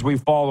continues as we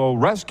follow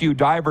rescue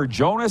diver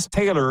Jonas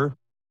Taylor,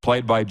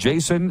 played by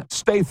Jason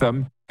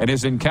Statham, and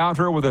his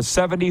encounter with a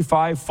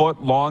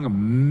 75-foot-long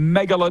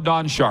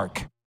megalodon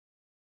shark.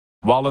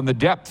 While in the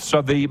depths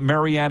of the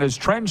Marianas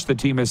Trench, the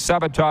team is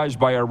sabotaged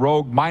by a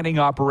rogue mining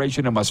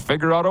operation and must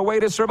figure out a way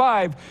to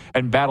survive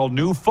and battle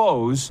new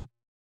foes,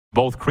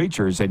 both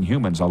creatures and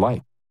humans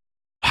alike.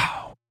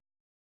 Wow.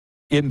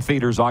 In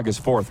theaters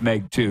August 4th,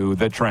 Meg 2,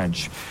 The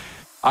Trench.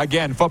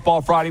 Again,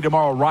 Football Friday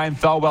tomorrow. Ryan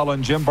Thelwell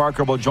and Jim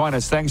Barker will join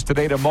us. Thanks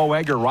today to Mo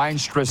Egger, Ryan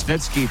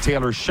Straschnitzki,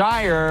 Taylor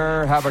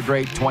Shire. Have a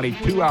great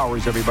 22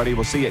 hours, everybody.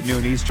 We'll see you at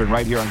noon Eastern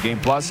right here on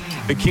Game Plus,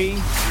 The Key,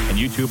 and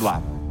YouTube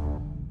Live.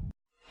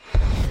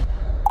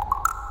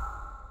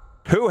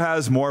 Who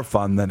has more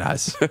fun than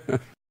us?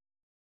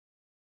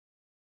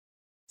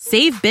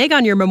 Save big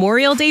on your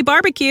Memorial Day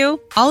barbecue,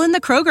 all in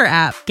the Kroger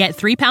app. Get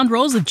 3-pound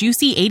rolls of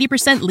juicy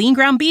 80% lean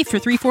ground beef for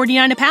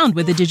 $3.49 a pound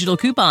with a digital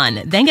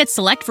coupon. Then get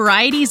select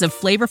varieties of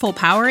flavorful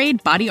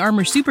Powerade, Body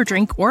Armor Super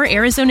Drink, or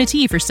Arizona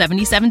tea for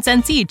 77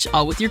 cents each,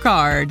 all with your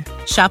card.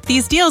 Shop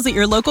these deals at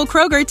your local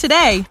Kroger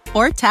today,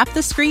 or tap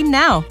the screen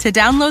now to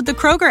download the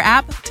Kroger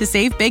app to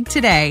save big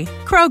today.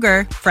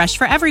 Kroger, fresh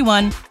for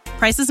everyone.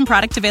 Prices and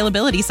product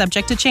availability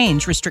subject to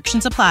change.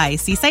 Restrictions apply.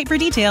 See site for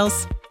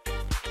details.